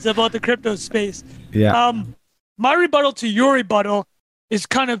conversations about the crypto space. Yeah. My rebuttal to your rebuttal is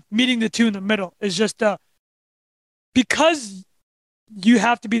kind of meeting the two in the middle. Is just because you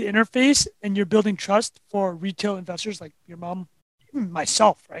have to be the interface and you're building trust for retail investors like your mom, even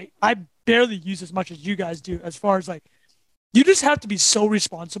myself, right? I barely use as much as you guys do, as far as like, you just have to be so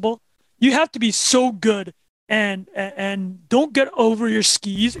responsible. You have to be so good and don't get over your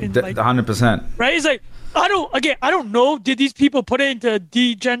skis in like 100%. Right? It's like, I don't know. Did these people put it into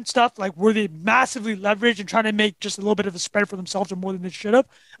degen stuff? Like, were they massively leveraged and trying to make just a little bit of a spread for themselves, or more than they should have?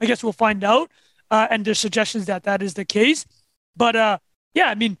 I guess we'll find out. And there's suggestions that is the case. But I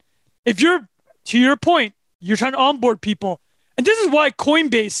mean, if you're, to your point, you're trying to onboard people, and this is why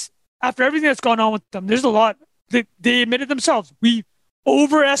Coinbase, after everything that's gone on with them, there's a lot. They admitted themselves, we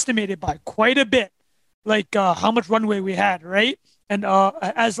overestimated by quite a bit, like how much runway we had, right? And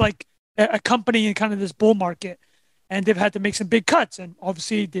as like a company in kind of this bull market, and they've had to make some big cuts, and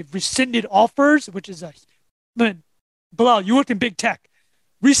obviously they've rescinded offers, which is Bilal, you worked in big tech.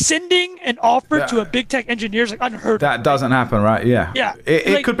 Rescinding an offer to a big tech engineer is like unheard of. That doesn't happen, right? Yeah.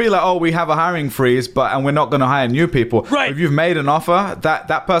 It could be like, oh, we have a hiring freeze, and we're not going to hire new people. Right. If you've made an offer,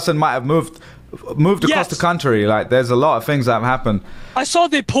 that person might have moved across the country. Like, there's a lot of things that have happened. I saw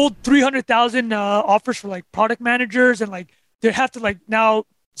they pulled 300,000 offers for like product managers, and like they have to like now.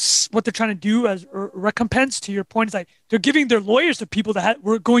 What they're trying to do as recompense, to your point, is like they're giving their lawyers to people that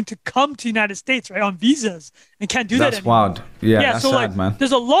were going to come to the United States, right, on visas, and can't do that anymore. That's wild. Yeah, that's so sad, like, man.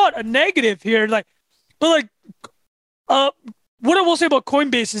 There's a lot of negative here, like, but like, what I will say about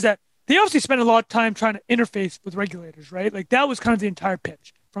Coinbase is that they obviously spent a lot of time trying to interface with regulators, right? Like that was kind of the entire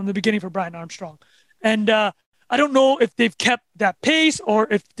pitch from the beginning for Brian Armstrong, and I don't know if they've kept that pace or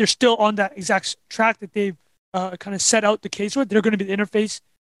if they're still on that exact track that they've kind of set out the case with. They're going to be the interface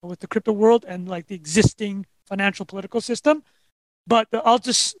with the crypto world and like the existing financial political system. But I'll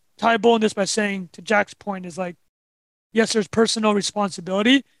just tie a bow on this by saying, to Jack's point, is like, yes, there's personal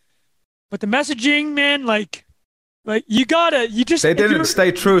responsibility, but the messaging, man, like they didn't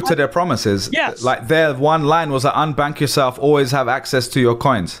stay true to their promises. Yes. Like their one line was that unbank yourself, always have access to your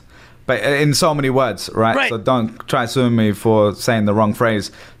coins. But in so many words, right? So don't try to sue me for saying the wrong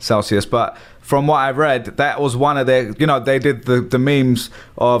phrase, Celsius. But from what I've read, that was one of their, they did the memes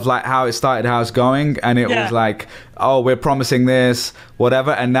of like how it started, how it's going. And it was like, oh, we're promising this,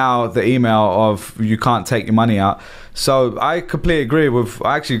 whatever. And now the email of you can't take your money out. So I completely agree with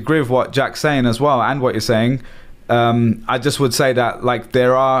what Jack's saying as well and what you're saying. I just would say that like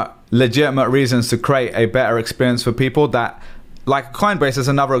there are legitimate reasons to create a better experience for people that, like Coinbase is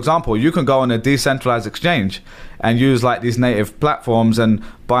another example. You can go on a decentralized exchange and use like these native platforms and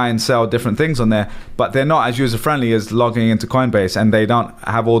buy and sell different things on there, but they're not as user-friendly as logging into Coinbase, and they don't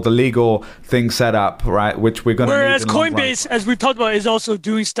have all the legal things set up, right? Which we're going to need. Whereas Coinbase, as we've talked about, is also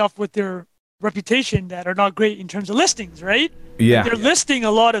doing stuff with their reputation that are not great in terms of listings, right? Yeah. They're listing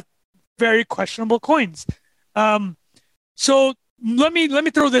a lot of very questionable coins. So let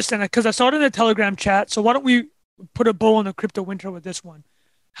me throw this in, because I saw it in the Telegram chat. So why don't we put a bow on the crypto winter with this one?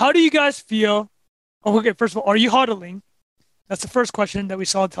 How do you guys feel? Oh, okay, first of all, are you hodling? That's the first question that we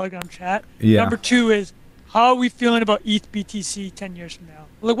saw in the Telegram chat. Yeah. Number 2 is, how are we feeling about ETH BTC 10 years from now?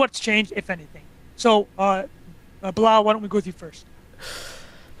 Like, what's changed, if anything? So, Bilal, why don't we go with you first?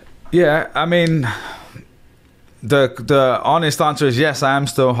 Yeah, I mean, the honest answer is yes, I am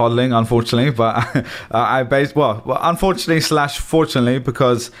still hodling, unfortunately, but unfortunately / fortunately,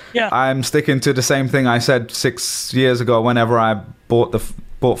 because I'm sticking to the same thing I said 6 years ago whenever I bought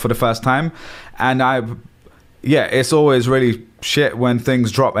for the first time. And it's always really shit when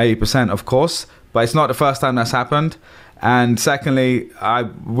things drop 80%, of course, but it's not the first time that's happened. And secondly,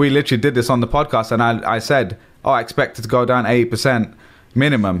 we literally did this on the podcast, and I said, I expect it to go down 80%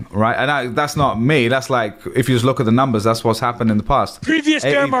 minimum, right? And that's not me. That's like, if you just look at the numbers, that's what's happened in the past. Previous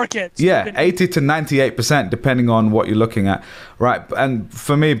bear markets. Yeah, 80 to 98%, depending on what you're looking at, right? And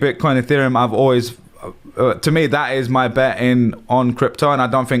for me, Bitcoin, Ethereum, I've always, to me, that is my bet on crypto. And I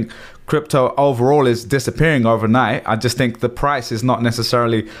don't think crypto overall is disappearing overnight. I just think the price is not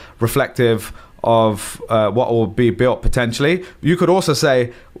necessarily reflective of what will be built potentially. You could also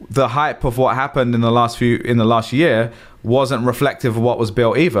say the hype of what happened in the last year wasn't reflective of what was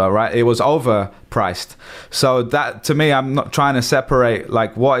built either, right? It was overpriced. So that, to me, I'm not trying to separate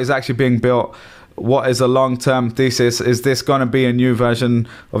like what is actually being built. What is a long-term thesis? Is this going to be a new version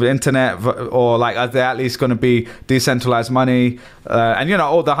of the internet, or like are there at least going to be decentralized money? And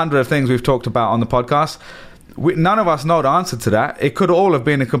all the 100 things we've talked about on the podcast. None of us know the answer to that. It could all have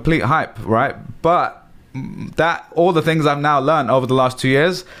been a complete hype, right? But that all the things I've now learned over the last 2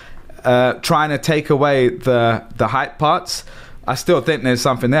 years, trying to take away the hype parts, I still think there's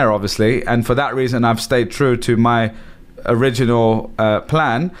something there, obviously. And for that reason, I've stayed true to my original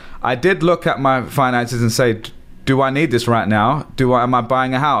plan. I did look at my finances and say, do I need this right now? Am I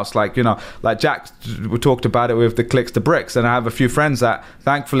buying a house? Like Jack, we talked about it with the clicks to bricks. And I have a few friends that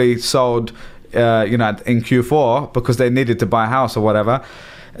thankfully sold in Q4 because they needed to buy a house or whatever.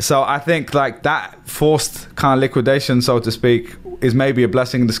 So I think like that forced kind of liquidation, so to speak, is maybe a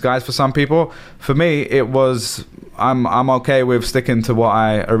blessing in disguise for some people. For me, it was, I'm okay with sticking to what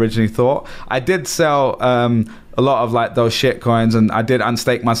I originally thought. I did sell a lot of like those shit coins, and I did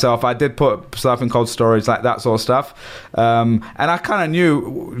unstake myself. I did put stuff in cold storage, like that sort of stuff. And I kind of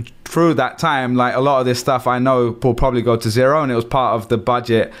knew through that time, like a lot of this stuff I know will probably go to zero, and it was part of the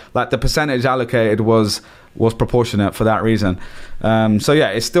budget. Like the percentage allocated was proportionate for that reason. So yeah,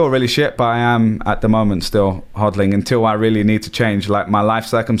 it's still really shit, but I am at the moment still hodling until I really need to change, like my life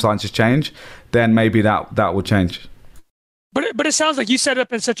circumstances change, then maybe that will change. But it sounds like you set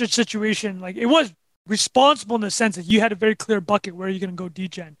up in such a situation, like it was responsible in the sense that you had a very clear bucket where you're going to go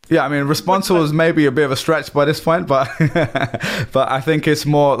degen. Yeah, I mean, responsible is maybe a bit of a stretch by this point, but but I think it's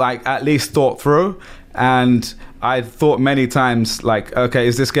more like at least thought through. And I thought many times like, okay,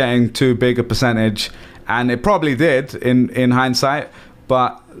 is this getting too big a percentage? And it probably did in hindsight,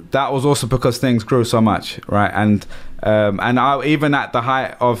 but that was also because things grew so much, right? And even at the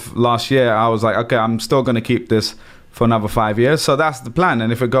height of last year, I was like, okay, I'm still going to keep this for another 5 years. So that's the plan.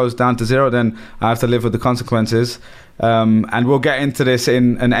 And if it goes down to zero, then I have to live with the consequences. And we'll get into this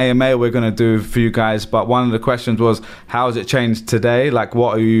in an AMA we're going to do for you guys. But one of the questions was, how has it changed today? Like,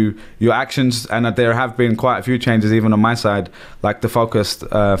 what are your actions? And there have been quite a few changes, even on my side, like the focus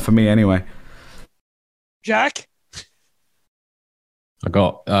for me anyway. Jack? I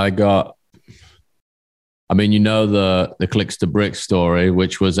got, I mean, the clicks to bricks story,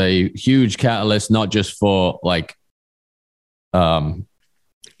 which was a huge catalyst, not just for like buying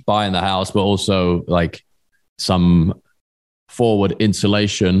the house, but also like some forward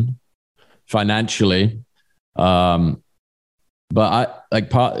insulation financially. But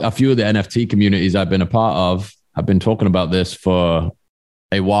a few of the NFT communities I've been a part of, I've been talking about this for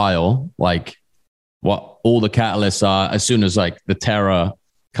a while, like what all the catalysts are as soon as like the Terra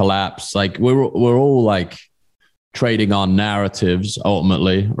collapse, like we're all like trading on narratives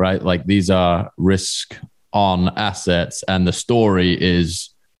ultimately, right? Like these are risk on assets and the story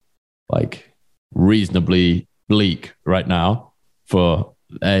is like reasonably bleak right now for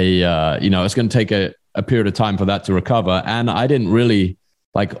it's going to take a period of time for that to recover. And I didn't really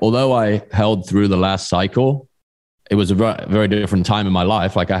although I held through the last cycle, it was a very, very different time in my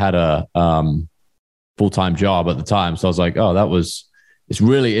life. Like I had a full-time job at the time. So I was like, it's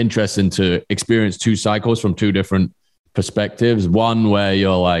really interesting to experience two cycles from two different perspectives. One where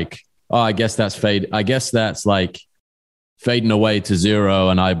you're like, oh, I guess that's like fading away to zero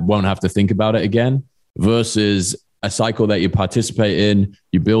and I won't have to think about it again, versus a cycle that you participate in,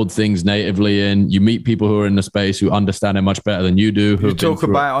 you build things natively in, you meet people who are in the space who understand it much better than you do. You talk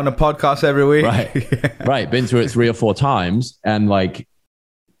about it on a podcast every week. Right. Right. Been through it 3 or 4 times. And like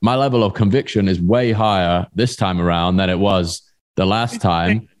my level of conviction is way higher this time around than it was the last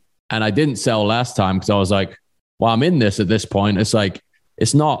time. And I didn't sell last time because I was like, well, I'm in this at this point. It's like,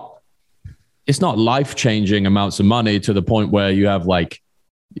 it's not life-changing amounts of money to the point where you have like,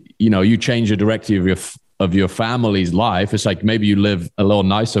 you change the directory of your family's life. It's like maybe you live a little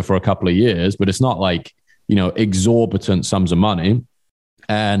nicer for a couple of years, but it's not like, exorbitant sums of money.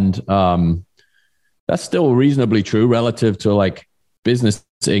 And that's still reasonably true relative to like business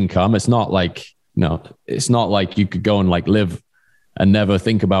income. It's not like, it's not like you could go and like live and never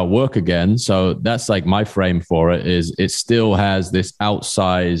think about work again. So that's like my frame for it is it still has this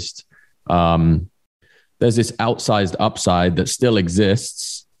outsized, there's this outsized upside that still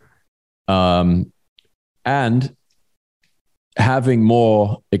exists. And having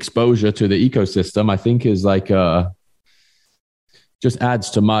more exposure to the ecosystem, I think is like, just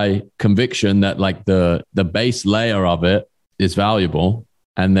adds to my conviction that like the base layer of it is valuable.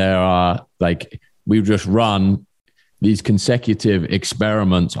 And there are like, we've just run these consecutive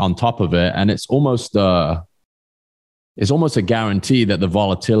experiments on top of it. And it's almost a guarantee that the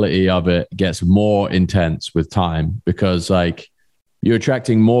volatility of it gets more intense with time because like you're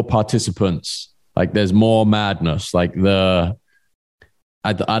attracting more participants. Like there's more madness. Like I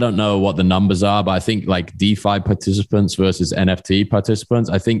don't know what the numbers are, but I think like DeFi participants versus NFT participants,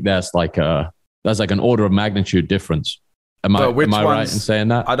 I think that's like an order of magnitude difference. Am I right in saying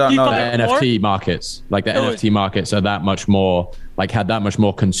that? I don't know. The NFT markets, like the NFT markets are that much more, like had that much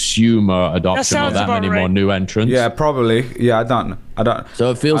more consumer adoption or that many more new entrants. Yeah, probably. Yeah, I don't. So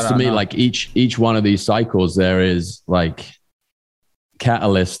it feels to me like each one of these cycles, there is like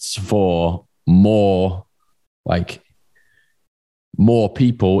catalysts for more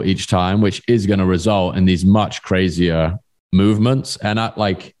people each time, which is going to result in these much crazier movements. And I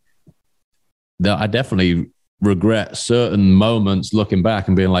definitely regret certain moments looking back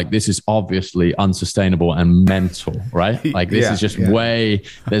and being like, this is obviously unsustainable and mental, right? Like this is just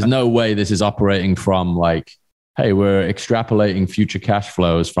there's no way this is operating from like, hey, we're extrapolating future cash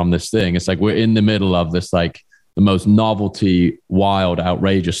flows from this thing. It's like, we're in the middle of this, like the most novelty, wild,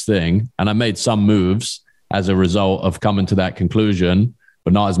 outrageous thing. And I made some moves as a result of coming to that conclusion,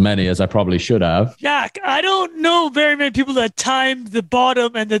 but not as many as I probably should have. Jack, I don't know very many people that timed the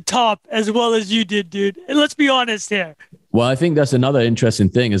bottom and the top as well as you did, dude. And let's be honest here. Well, I think that's another interesting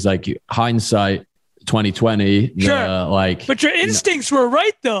thing is like hindsight 2020. Sure. But your instincts were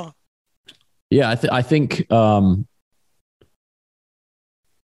right though. Yeah, I think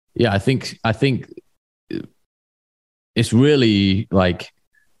it's really like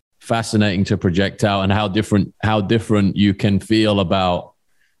fascinating to project out and how different you can feel about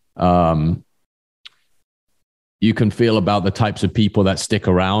the types of people that stick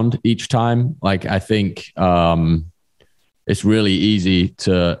around each time. Like I think it's really easy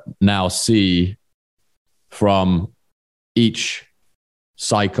to now see from each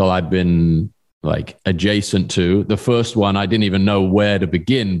cycle I've been like adjacent to. The first one, I didn't even know where to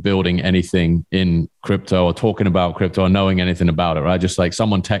begin building anything in crypto or talking about crypto or knowing anything about it, right? Just like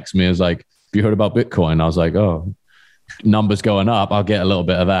someone texted me, was like, have you heard about Bitcoin? I was like, oh, numbers going up. I'll get a little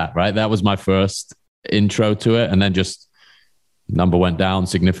bit of that, right? That was my first intro to it. And then just number went down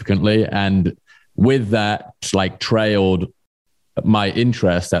significantly. And with that, like trailed my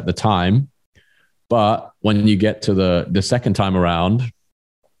interest at the time. But when you get to the second time around,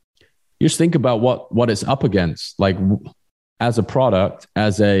 you just think about what it's up against. Like as a product,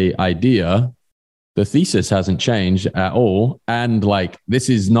 as a idea, the thesis hasn't changed at all. And like, this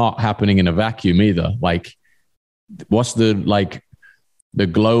is not happening in a vacuum either. Like what's the the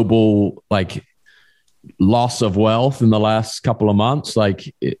global like loss of wealth in the last couple of months,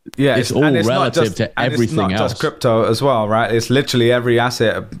 like it's all relative to everything else. It's not just crypto as well, right? It's literally every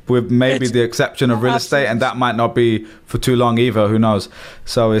asset, with maybe the exception of real estate, and that might not be for too long either. Who knows?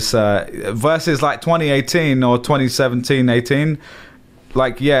 So it's versus like 2018 or 2017, 18.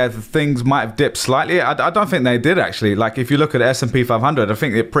 Like, things might have dipped slightly. I don't think they did actually. Like, if you look at the S&P 500, I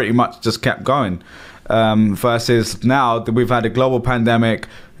think it pretty much just kept going. Versus now that we've had a global pandemic,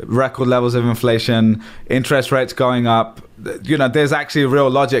 record levels of inflation, interest rates going up. You know, there's actually real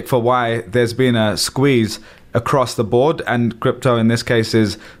logic for why there's been a squeeze across the board, and crypto in this case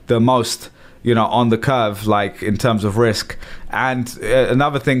is the most, on the curve, like in terms of risk. And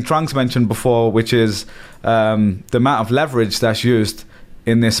another thing Trunks mentioned before, which is the amount of leverage that's used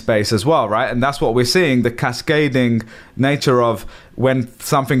in this space as well, right? And that's what we're seeing, the cascading nature of when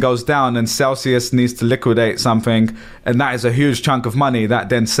something goes down and Celsius needs to liquidate something, and that is a huge chunk of money that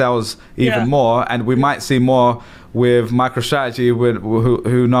then sells even more. And we might see more with MicroStrategy, with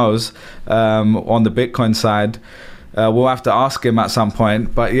who knows, on the Bitcoin side. We'll have to ask him at some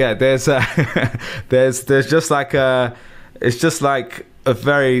point. But there's there's just like it's just like a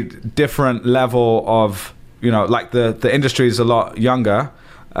very different level of, like the industry is a lot younger,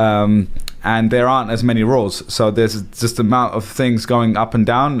 and there aren't as many rules. So there's just the amount of things going up and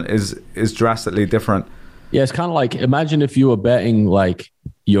down is drastically different. Yeah, it's kind of like, imagine if you were betting like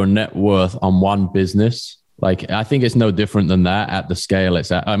your net worth on one business. Like, I think it's no different than that at the scale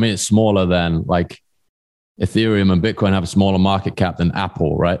it's at. I mean, it's smaller than like Ethereum and Bitcoin have a smaller market cap than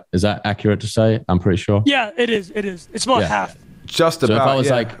Apple, right? Is that accurate to say? I'm pretty sure. Yeah, it is. It's about half. Just about. So if I was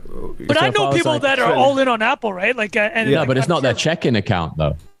but I know people that are all in on Apple, right? Like, but it's not their checking account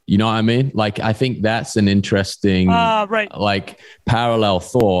though. You know what I mean? Like, I think that's an interesting, like, parallel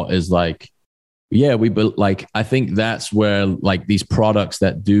thought is like, I think that's where like these products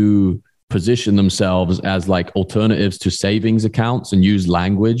that do position themselves as like alternatives to savings accounts and use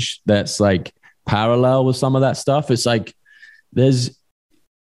language that's like parallel with some of that stuff. It's like,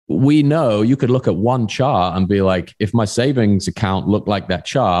 we know you could look at one chart and be like, if my savings account looked like that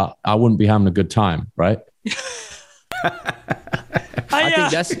chart, I wouldn't be having a good time, right? I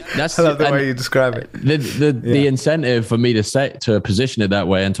think that's I love the way you describe it. The incentive for me to position it that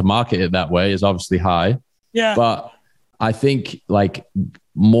way and to market it that way is obviously high. Yeah. But I think like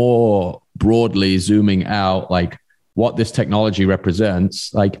more broadly zooming out, like what this technology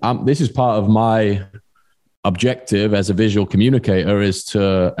represents, like this is part of my objective as a visual communicator is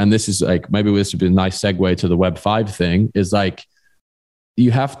to, and this is like, maybe this would be a nice segue to the Web5 thing, is like,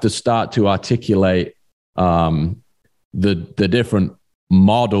 you have to start to articulate the different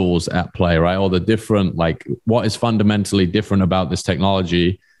models at play, right? Or the different, like, what is fundamentally different about this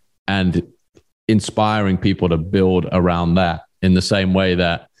technology, and inspiring people to build around that in the same way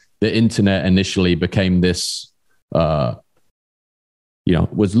that the internet initially became this,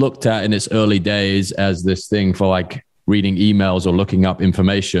 was looked at in its early days as this thing for like reading emails or looking up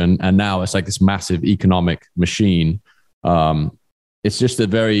information. And now it's like this massive economic machine. It's just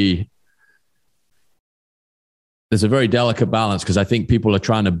there's a very delicate balance, because I think people are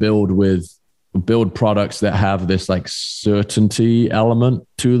trying to build products that have this like certainty element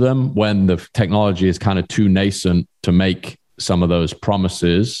to them when the technology is kind of too nascent to make some of those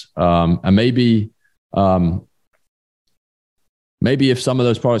promises. And maybe if some of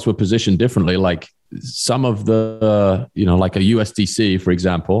those products were positioned differently, like some of the, like a USDC, for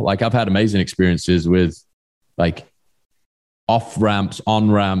example, like I've had amazing experiences with like off ramps,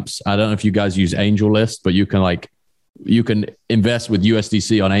 on ramps. I don't know if you guys use AngelList, but you can invest with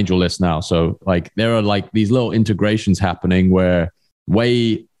USDC on AngelList now. So like there are like these little integrations happening where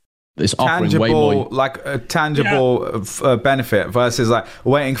it's offering way more, like a tangible benefit versus like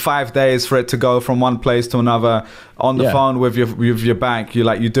waiting 5 days for it to go from one place to another on the phone with your bank.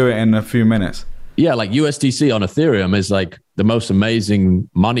 You do it in a few minutes. Yeah, like USDC on Ethereum is like the most amazing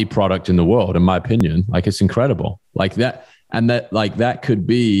money product in the world, in my opinion. Like it's incredible. Like that, and that could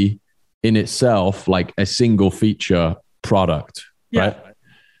be in itself like a single feature product, right?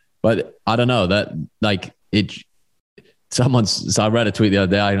 But I don't know that like it. So I read a tweet the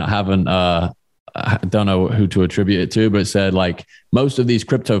other day. I don't know who to attribute it to, but it said like most of these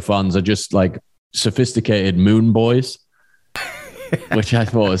crypto funds are just like sophisticated moon boys, which I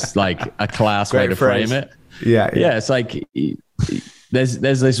thought was like a class way to frame it. Yeah. It's like there's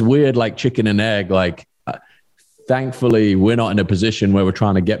this weird like chicken and egg. Like, thankfully, we're not in a position where we're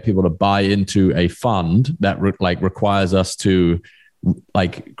trying to get people to buy into a fund that requires us to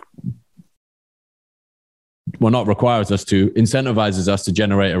like. Well, not requires us to, incentivizes us to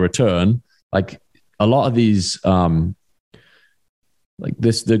generate a return. Like a lot of these like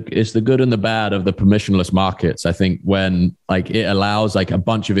this, it's the good and the bad of the permissionless markets. I think when like it allows like a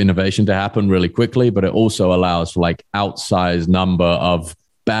bunch of innovation to happen really quickly, but it also allows for like outsized number of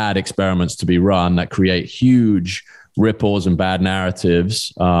bad experiments to be run that create huge ripples and bad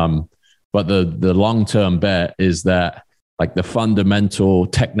narratives. But the long-term bet is that like the fundamental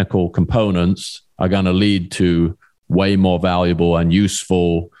technical components are going to lead to way more valuable and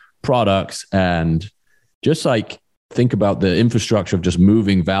useful products. And just like think about the infrastructure of just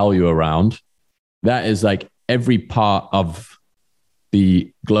moving value around. That is like every part of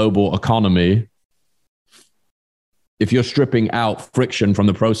the global economy. If you're stripping out friction from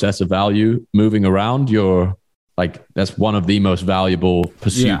the process of value moving around, you're like, that's one of the most valuable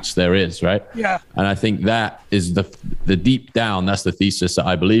pursuits there is, right? Yeah. And I think that is the deep down, that's the thesis that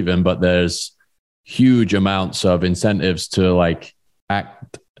I believe in, but there's huge amounts of incentives to like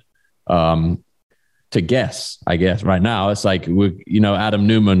act, to guess, I guess. Right now, it's like we're, Adam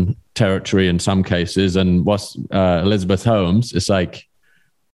Newman territory in some cases, and what's Elizabeth Holmes. It's like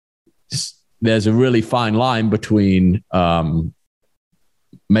there's a really fine line between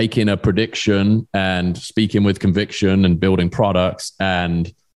making a prediction and speaking with conviction and building products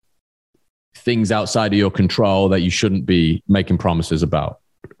and things outside of your control that you shouldn't be making promises about,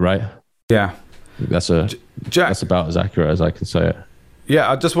 right? Yeah, that's about as accurate as I can say it.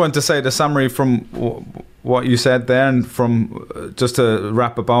 Yeah, I just wanted to say the summary from what you said there, and from just to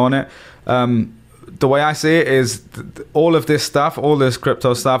wrap a bow on it. The way I see it is all of this stuff, all this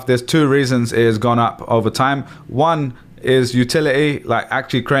crypto stuff, there's two reasons it has gone up over time. One is utility, like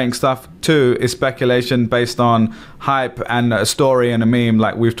actually creating stuff. Two is speculation based on hype and a story and a meme,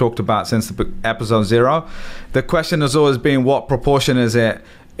 like we've talked about since the episode 0. The question has always been, what proportion is it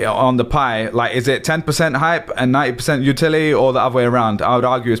on the pie? Like, is it 10% hype and 90% utility, or the other way around? I would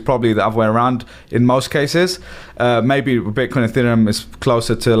argue it's probably the other way around in most cases. Maybe Bitcoin and Ethereum is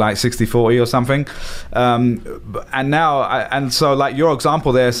closer to like 60-40 or something. And so like your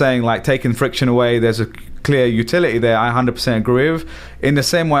example there, saying like taking friction away, there's a clear utility there. I 100% agree with. In the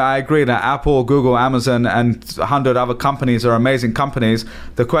same way, I agree that Apple, Google, Amazon, and 100 other companies are amazing companies.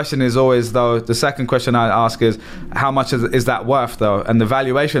 The question is always, though, the second question I ask is, how much is that worth, though? And the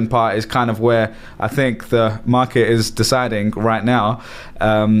valuation part is kind of where I think the market is deciding right now.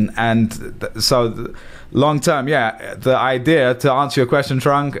 So long term, yeah, the idea, to answer your question,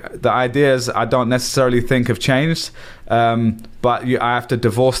 Trung, the ideas I don't necessarily think have changed. But I have to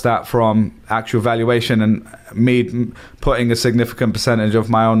divorce that from actual valuation and me putting a significant percentage of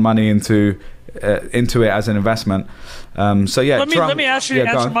my own money into it as an investment. So yeah, let me actually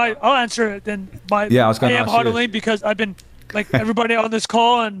answer I'll answer it then. I am hodling because I've been like everybody on this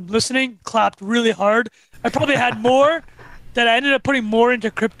call and listening clapped really hard. I probably had more that I ended up putting more into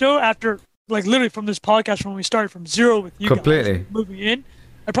crypto after, like, literally from this podcast when we started from 0 with you guys moving in.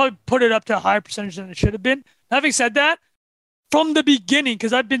 I probably put it up to a higher percentage than it should have been. Having said that, from the beginning,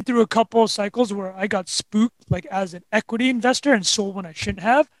 because I've been through a couple of cycles where I got spooked, like as an equity investor, and sold when I shouldn't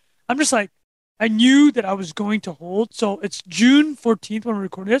have. I'm just like, I knew that I was going to hold. So it's June 14th when we're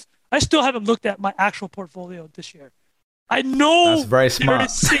recording this. I still haven't looked at my actual portfolio this year. I know that's very smart.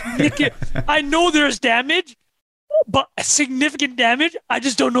 I know there's damage, but significant damage, I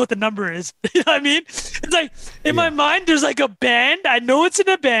just don't know what the number is. You know what I mean? It's like, in my mind, there's like a band. I know it's in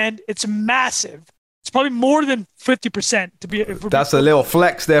a band. It's massive. It's probably more than 50% to be. That's a little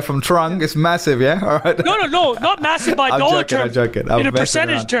flex there from Trung. It's massive, yeah? All right. No, not massive by dollar terms. I'm joking. In a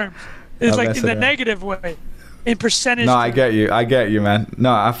percentage term. It's like in the negative way. In percentage No, terms. I get you, man.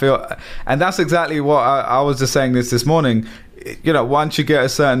 No, I feel, and that's exactly what I was just saying this morning. You know, once you get a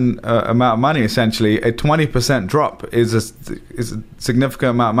certain amount of money, essentially, a 20% drop is a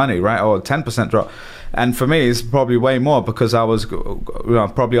significant amount of money, right? Or a 10% drop. And for me, it's probably way more because I was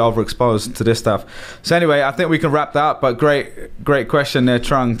probably overexposed to this stuff. So anyway, I think we can wrap that up. But great question there,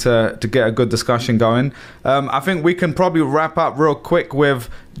 Trung, to get a good discussion going. I think we can probably wrap up real quick with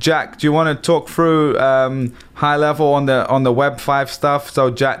Jack. Do you want to talk through high level on the Web 5 stuff? So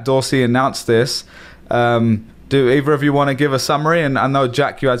Jack Dorsey announced this. Do either of you want to give a summary? And I know,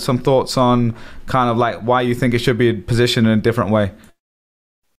 Jack, you had some thoughts on kind of like why you think it should be positioned in a different way.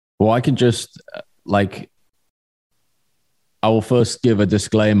 Well, I can just I will first give a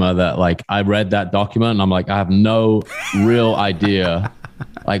disclaimer that like I read that document and I'm like, I have no real idea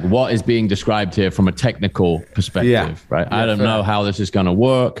like what is being described here from a technical perspective, right? Yeah, I don't know how this is going to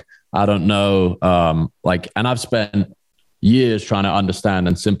work. I don't know. And I've spent years trying to understand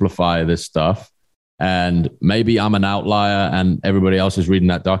and simplify this stuff. And maybe I'm an outlier and everybody else is reading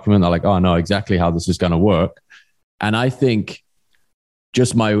that document. They're like, oh, I know exactly how this is going to work. And I think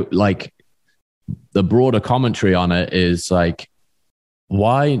just the broader commentary on it is like,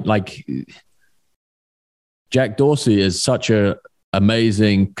 why, like, Jack Dorsey is such a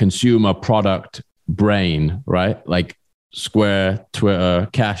amazing consumer product brain, right? Like Square, Twitter,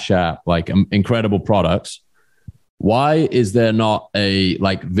 Cash App, like incredible products. Why is there not a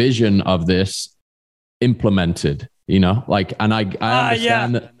like vision of this implemented? You know, like, and I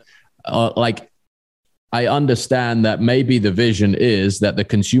understand that, like, I understand that maybe the vision is that the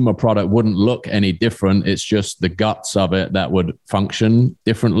consumer product wouldn't look any different. It's just the guts of it that would function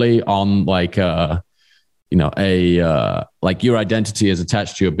differently on like like your identity is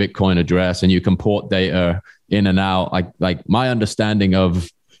attached to your Bitcoin address and you can port data in and out. Like my understanding of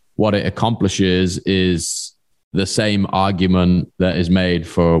what it accomplishes is the same argument that is made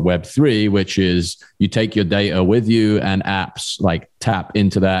for Web3, which is you take your data with you and apps like tap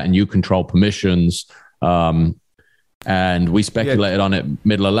into that and you control permissions. And we speculated on it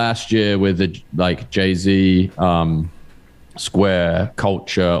middle of last year with the like Jay-Z, Square,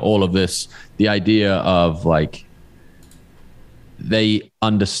 culture, all of this, the idea of like, they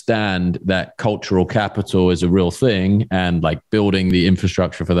understand that cultural capital is a real thing and like building the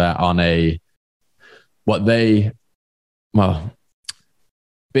infrastructure for that on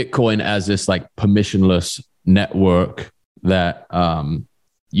Bitcoin as this like permissionless network that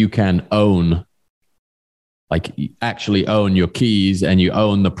you can own, like actually own your keys and you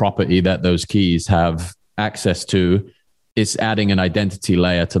own the property that those keys have access to. It's adding an identity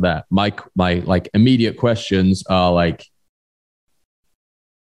layer to that. My like immediate questions are like,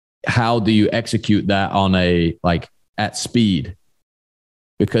 how do you execute that on a like at speed?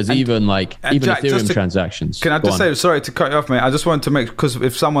 Because even Jack, Ethereum transactions. Can I just say, sorry to cut you off, mate. I just wanted to make, because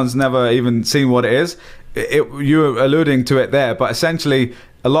if someone's never even seen what it is, you were alluding to it there, but essentially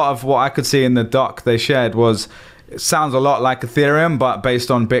a lot of what I could see in the doc they shared was, it sounds a lot like Ethereum, but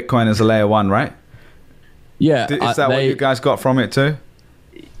based on Bitcoin as a layer one, right? Yeah. Is that what you guys got from it too?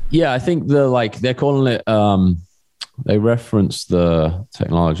 Yeah, I think they're calling it, they reference the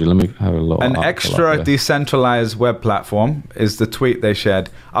technology. Let me have a look. An extra decentralized web platform is the tweet they shared.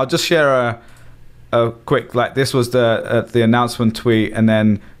 I'll just share a quick, like, this was the announcement tweet, and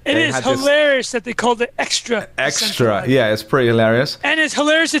then it is hilarious that they called it extra. Yeah, it's pretty hilarious. And it's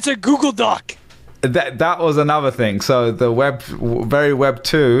hilarious. It's a Google Doc. That was another thing. So the very Web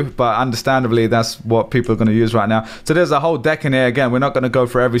 2, but understandably that's what people are going to use right now. So there's a whole deck in here. Again, we're not going to go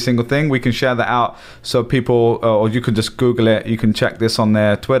for every single thing. We can share that out so people, or you can just Google it. You can check this on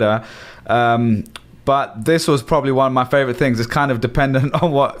their Twitter. But this was probably one of my favorite things. It's kind of dependent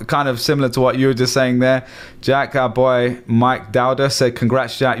on what, kind of similar to what you were just saying there. Jack, our boy Mike Dowder said,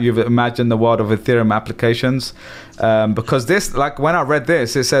 congrats, Jack. You've imagined the world of Ethereum applications. Because this, like when I read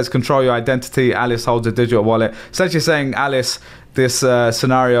this, it says control your identity. Alice holds a digital wallet. Essentially saying Alice, this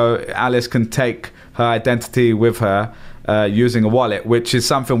scenario, Alice can take her identity with her using a wallet, which is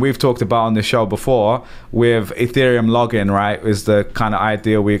something we've talked about on the show before with Ethereum login, right? Is the kind of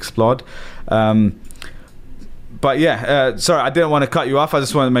idea we explored. But yeah, sorry, I didn't want to cut you off. I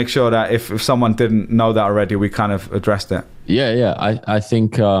just wanted to make sure that if someone didn't know that already, we kind of addressed it. Yeah. I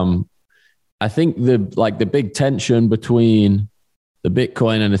think the big tension between the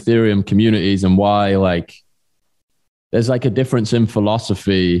Bitcoin and Ethereum communities and why like there's like a difference in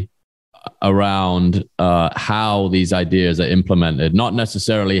philosophy around how these ideas are implemented, not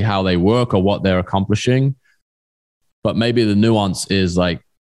necessarily how they work or what they're accomplishing, but maybe the nuance is like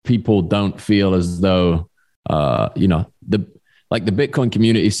people don't feel as though the Bitcoin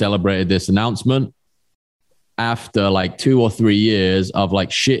community celebrated this announcement after like 2 or 3 years of like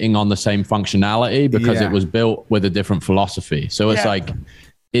shitting on the same functionality because it was built with a different philosophy. So it's like,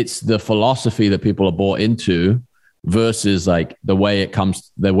 it's the philosophy that people are bought into versus like the way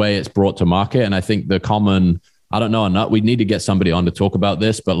it's brought to market. And I think the common, I don't know, we need to get somebody on to talk about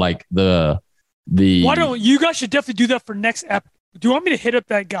this, but like why don't you guys should definitely do that for next app. Do you want me to hit up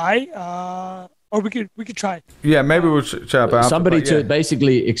that guy? Or we could try. Yeah, maybe we'll chat about somebody to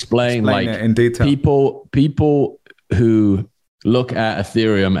basically explain like it in detail. People who look at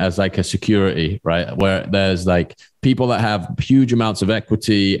Ethereum as like a security, right? Where there's like people that have huge amounts of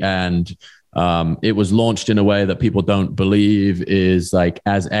equity and it was launched in a way that people don't believe is like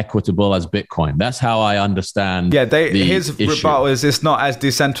as equitable as Bitcoin. That's how I understand. Yeah, his rebuttal is it's not as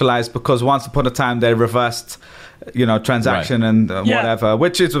decentralized because once upon a time they reversed transaction and whatever,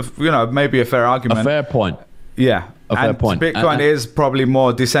 which is, maybe a fair argument. A fair point. Yeah. A fair point. Bitcoin is probably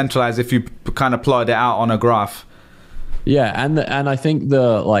more decentralized if you kind of plot it out on a graph. Yeah. And I think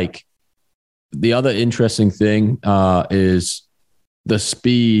the other interesting thing is the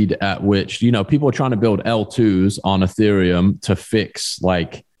speed at which, people are trying to build L2s on Ethereum to fix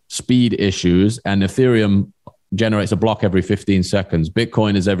like speed issues, and Ethereum generates a block every 15 seconds.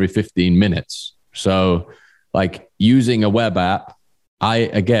 Bitcoin is every 15 minutes. So like using a web app, I,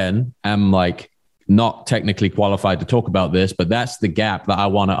 again, am like not technically qualified to talk about this, but that's the gap that I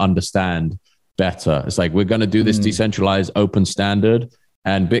want to understand better. It's like, we're going to do this decentralized open standard,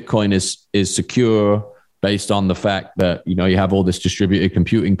 and Bitcoin is secure based on the fact that, you know, you have all this distributed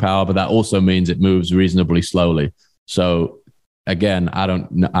computing power, but that also means it moves reasonably slowly. So again, I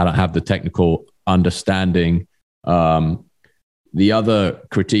don't have the technical understanding. The other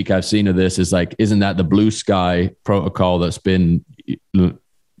critique I've seen of this is like, isn't that the Blue Sky protocol that's been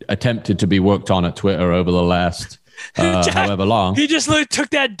attempted to be worked on at Twitter over the last however long? He just literally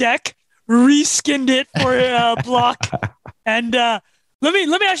took that deck, reskinned it for a block, and let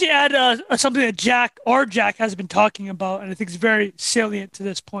me actually add something that Jack has been talking about, and I think it's very salient to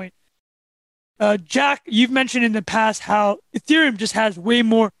this point. Jack, you've mentioned in the past how Ethereum just has way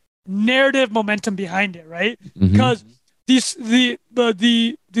more narrative momentum behind it, right? Because the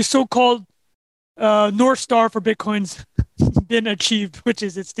so-called North Star for Bitcoin's been achieved, which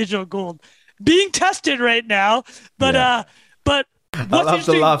is its digital gold, being tested right now. But I love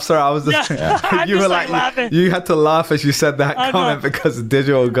the laugh. Sorry, I was just you were like laughing. You had to laugh as you said that comment because of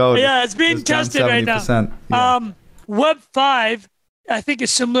digital gold. Yeah, it's being tested right now. Yeah. Web 5, I think,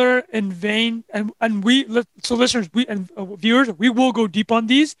 is similar in vein, and listeners, viewers, we will go deep on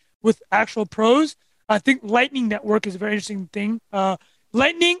these with actual pros. I think Lightning Network is a very interesting thing.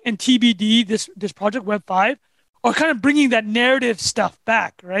 Lightning and TBD, this project Web 5, are kind of bringing that narrative stuff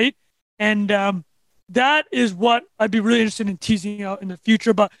back, right? And that is what I'd be really interested in teasing out in the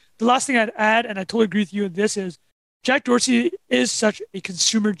future. But the last thing I'd add, and I totally agree with you on this, is Jack Dorsey is such a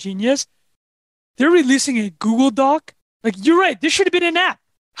consumer genius. They're releasing a Google Doc. Like, you're right, this should have been an app.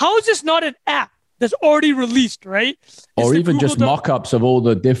 How is this not an app that's already released, right? Or even just mock-ups of all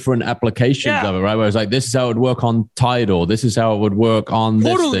the different applications of it, right? Where it's like, this is how it would work on Tidal. This is how it would work on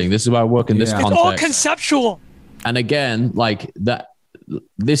this thing. This is how it would work in this context. It's all conceptual. And again, like that,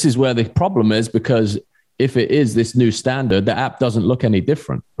 this is where the problem is, because if it is this new standard, the app doesn't look any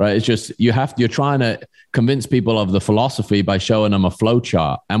different, right? It's just, you're trying to convince people of the philosophy by showing them a flow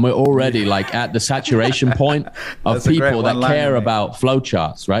chart. And we're already like at the saturation point of people that care about flow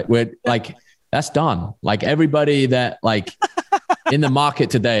charts, right? We're like, that's done. Like everybody that like in the market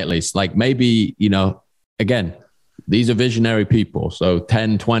today, at least, like maybe, you know, again, these are visionary people. So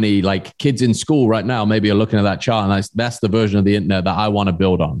 10, 20, like kids in school right now, maybe are looking at that chart, and that's the version of the internet that I want to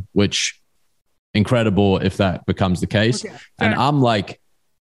build on, which incredible if that becomes the case. Okay, and I'm like,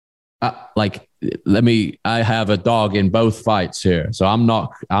 I have a dog in both fights here. So I'm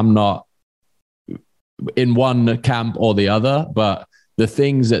not in one camp or the other, but the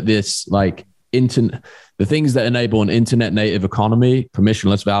things that this like the things that enable an internet native economy,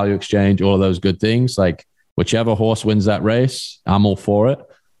 permissionless value exchange, all of those good things, like whichever horse wins that race, I'm all for it.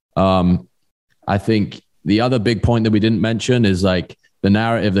 I think the other big point that we didn't mention is like the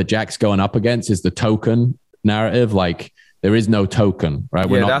narrative that Jack's going up against is the token narrative. Like there is no token, right?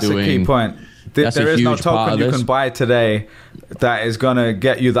 That's a key point. There is no token you can buy today that is going to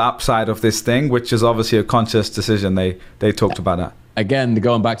get you the upside of this thing, which is obviously a conscious decision. They talked about that. Again,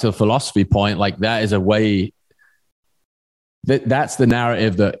 going back to the philosophy point, like that is a way that's the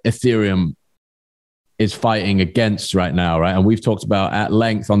narrative that Ethereum is fighting against right now, right? And we've talked about at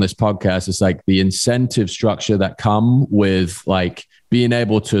length on this podcast. It's like the incentive structure that come with like being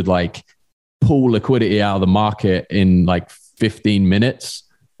able to like pull liquidity out of the market in like 15 minutes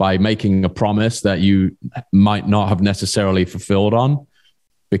by making a promise that you might not have necessarily fulfilled on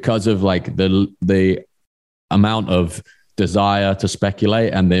because of like the amount of desire to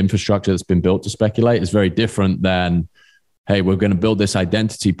speculate and the infrastructure that's been built to speculate is very different than, hey, we're going to build this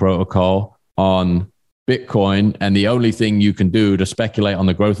identity protocol on Bitcoin, and the only thing you can do to speculate on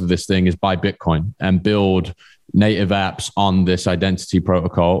the growth of this thing is buy Bitcoin and build native apps on this identity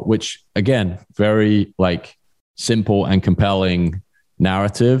protocol, which again, very like simple and compelling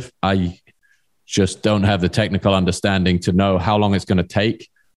narrative. I just don't have the technical understanding to know how long it's going to take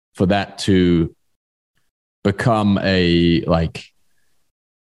for that to become a like,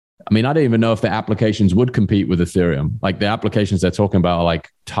 I mean, I don't even know if the applications would compete with Ethereum. Like the applications they're talking about are like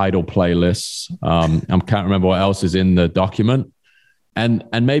Tidal playlists. I can't remember what else is in the document. And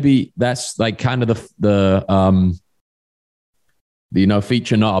maybe that's like kind of the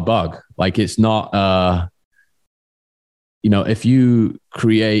feature, not a bug. Like it's not, if you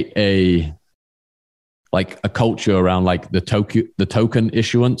create a culture around like the token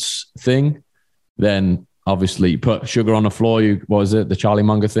issuance thing, then obviously put sugar on the floor. What was it? The Charlie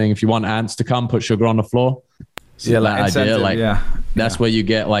Munger thing. If you want ants to come, put sugar on the floor. So that idea, like, that's where you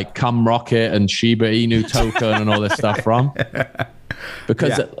get like Cum Rocket and Shiba Inu token and all this stuff from.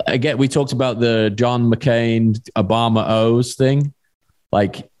 Because again, we talked about the John McCain, Obama O's thing.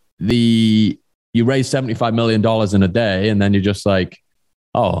 Like you raise $75 million in a day, and then you're just like,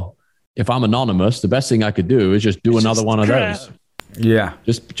 oh, if I'm anonymous, the best thing I could do is just do another one of those. Yeah.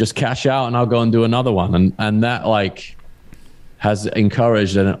 Just cash out and I'll go and do another one. And that like has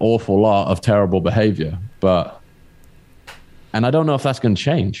encouraged an awful lot of terrible behavior. And I don't know if that's going to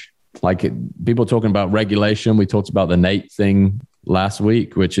change. Like people talking about regulation. We talked about the Nate thing last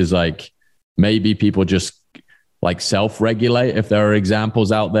week, which is like maybe people just like self-regulate. If there are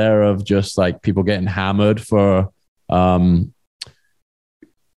examples out there of just like people getting hammered for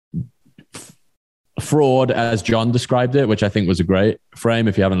fraud, as John described it, which I think was a great frame.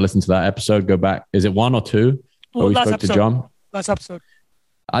 If you haven't listened to that episode, go back. Is it 1 or 2? Well, we spoke to John. Last episode.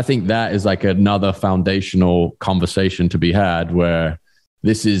 I think that is like another foundational conversation to be had, where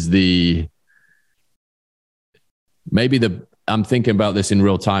this is I'm thinking about this in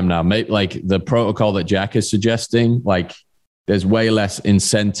real time now. Maybe like the protocol that Jack is suggesting, like there's way less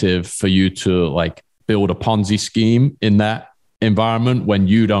incentive for you to like build a Ponzi scheme in that environment when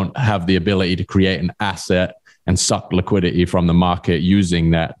you don't have the ability to create an asset and suck liquidity from the market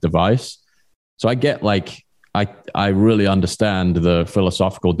using that device. So I get like, I really understand the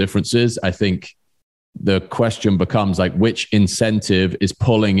philosophical differences. I think the question becomes like, which incentive is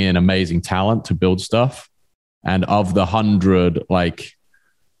pulling in amazing talent to build stuff? And of the 100 like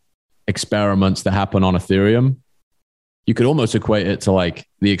experiments that happen on Ethereum, you could almost equate it to like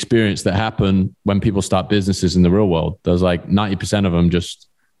the experience that happen when people start businesses in the real world. There's like 90% of them just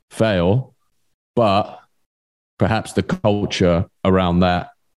fail, but perhaps the culture around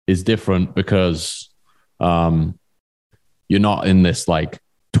that is different because you're not in this like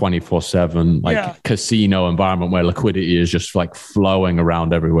 24/7 like casino environment where liquidity is just like flowing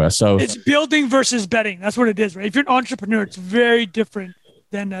around everywhere. So it's building versus betting. That's what it is, right? If you're an entrepreneur, it's very different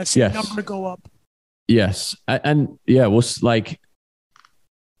than seeing a number go up. Yes. And yeah, it was like,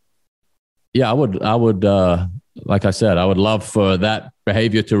 I would, like I said, I would love for that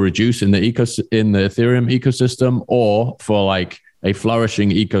behavior to reduce in the Ethereum ecosystem, or for like a flourishing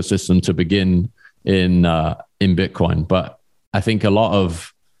ecosystem to begin in Bitcoin. But I think a lot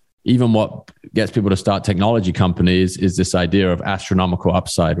of even what gets people to start technology companies is this idea of astronomical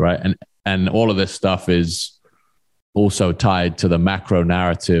upside, right? And all of this stuff is also tied to the macro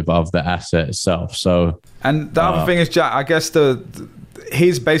narrative of the asset itself. So, and the other thing is, Jack, I guess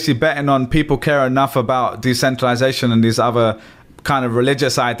he's basically betting on people care enough about decentralization and these other kind of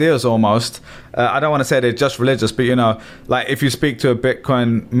religious ideas almost. I don't want to say they're just religious, but you know, like if you speak to a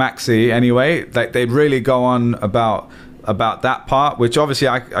Bitcoin maxi anyway, like they really go on about that part, which obviously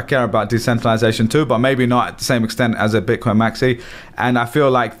I care about decentralization too, but maybe not at the same extent as a Bitcoin maxi. And I feel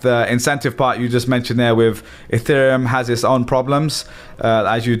like the incentive part you just mentioned there with Ethereum has its own problems,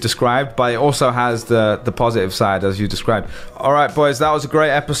 as you described, but it also has the positive side as you described. All right, boys, that was a great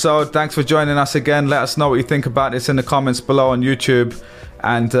episode. Thanks for joining us again. Let us know what you think about this in the comments below on YouTube,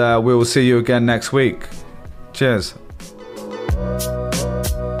 and we will see you again next week. Cheers.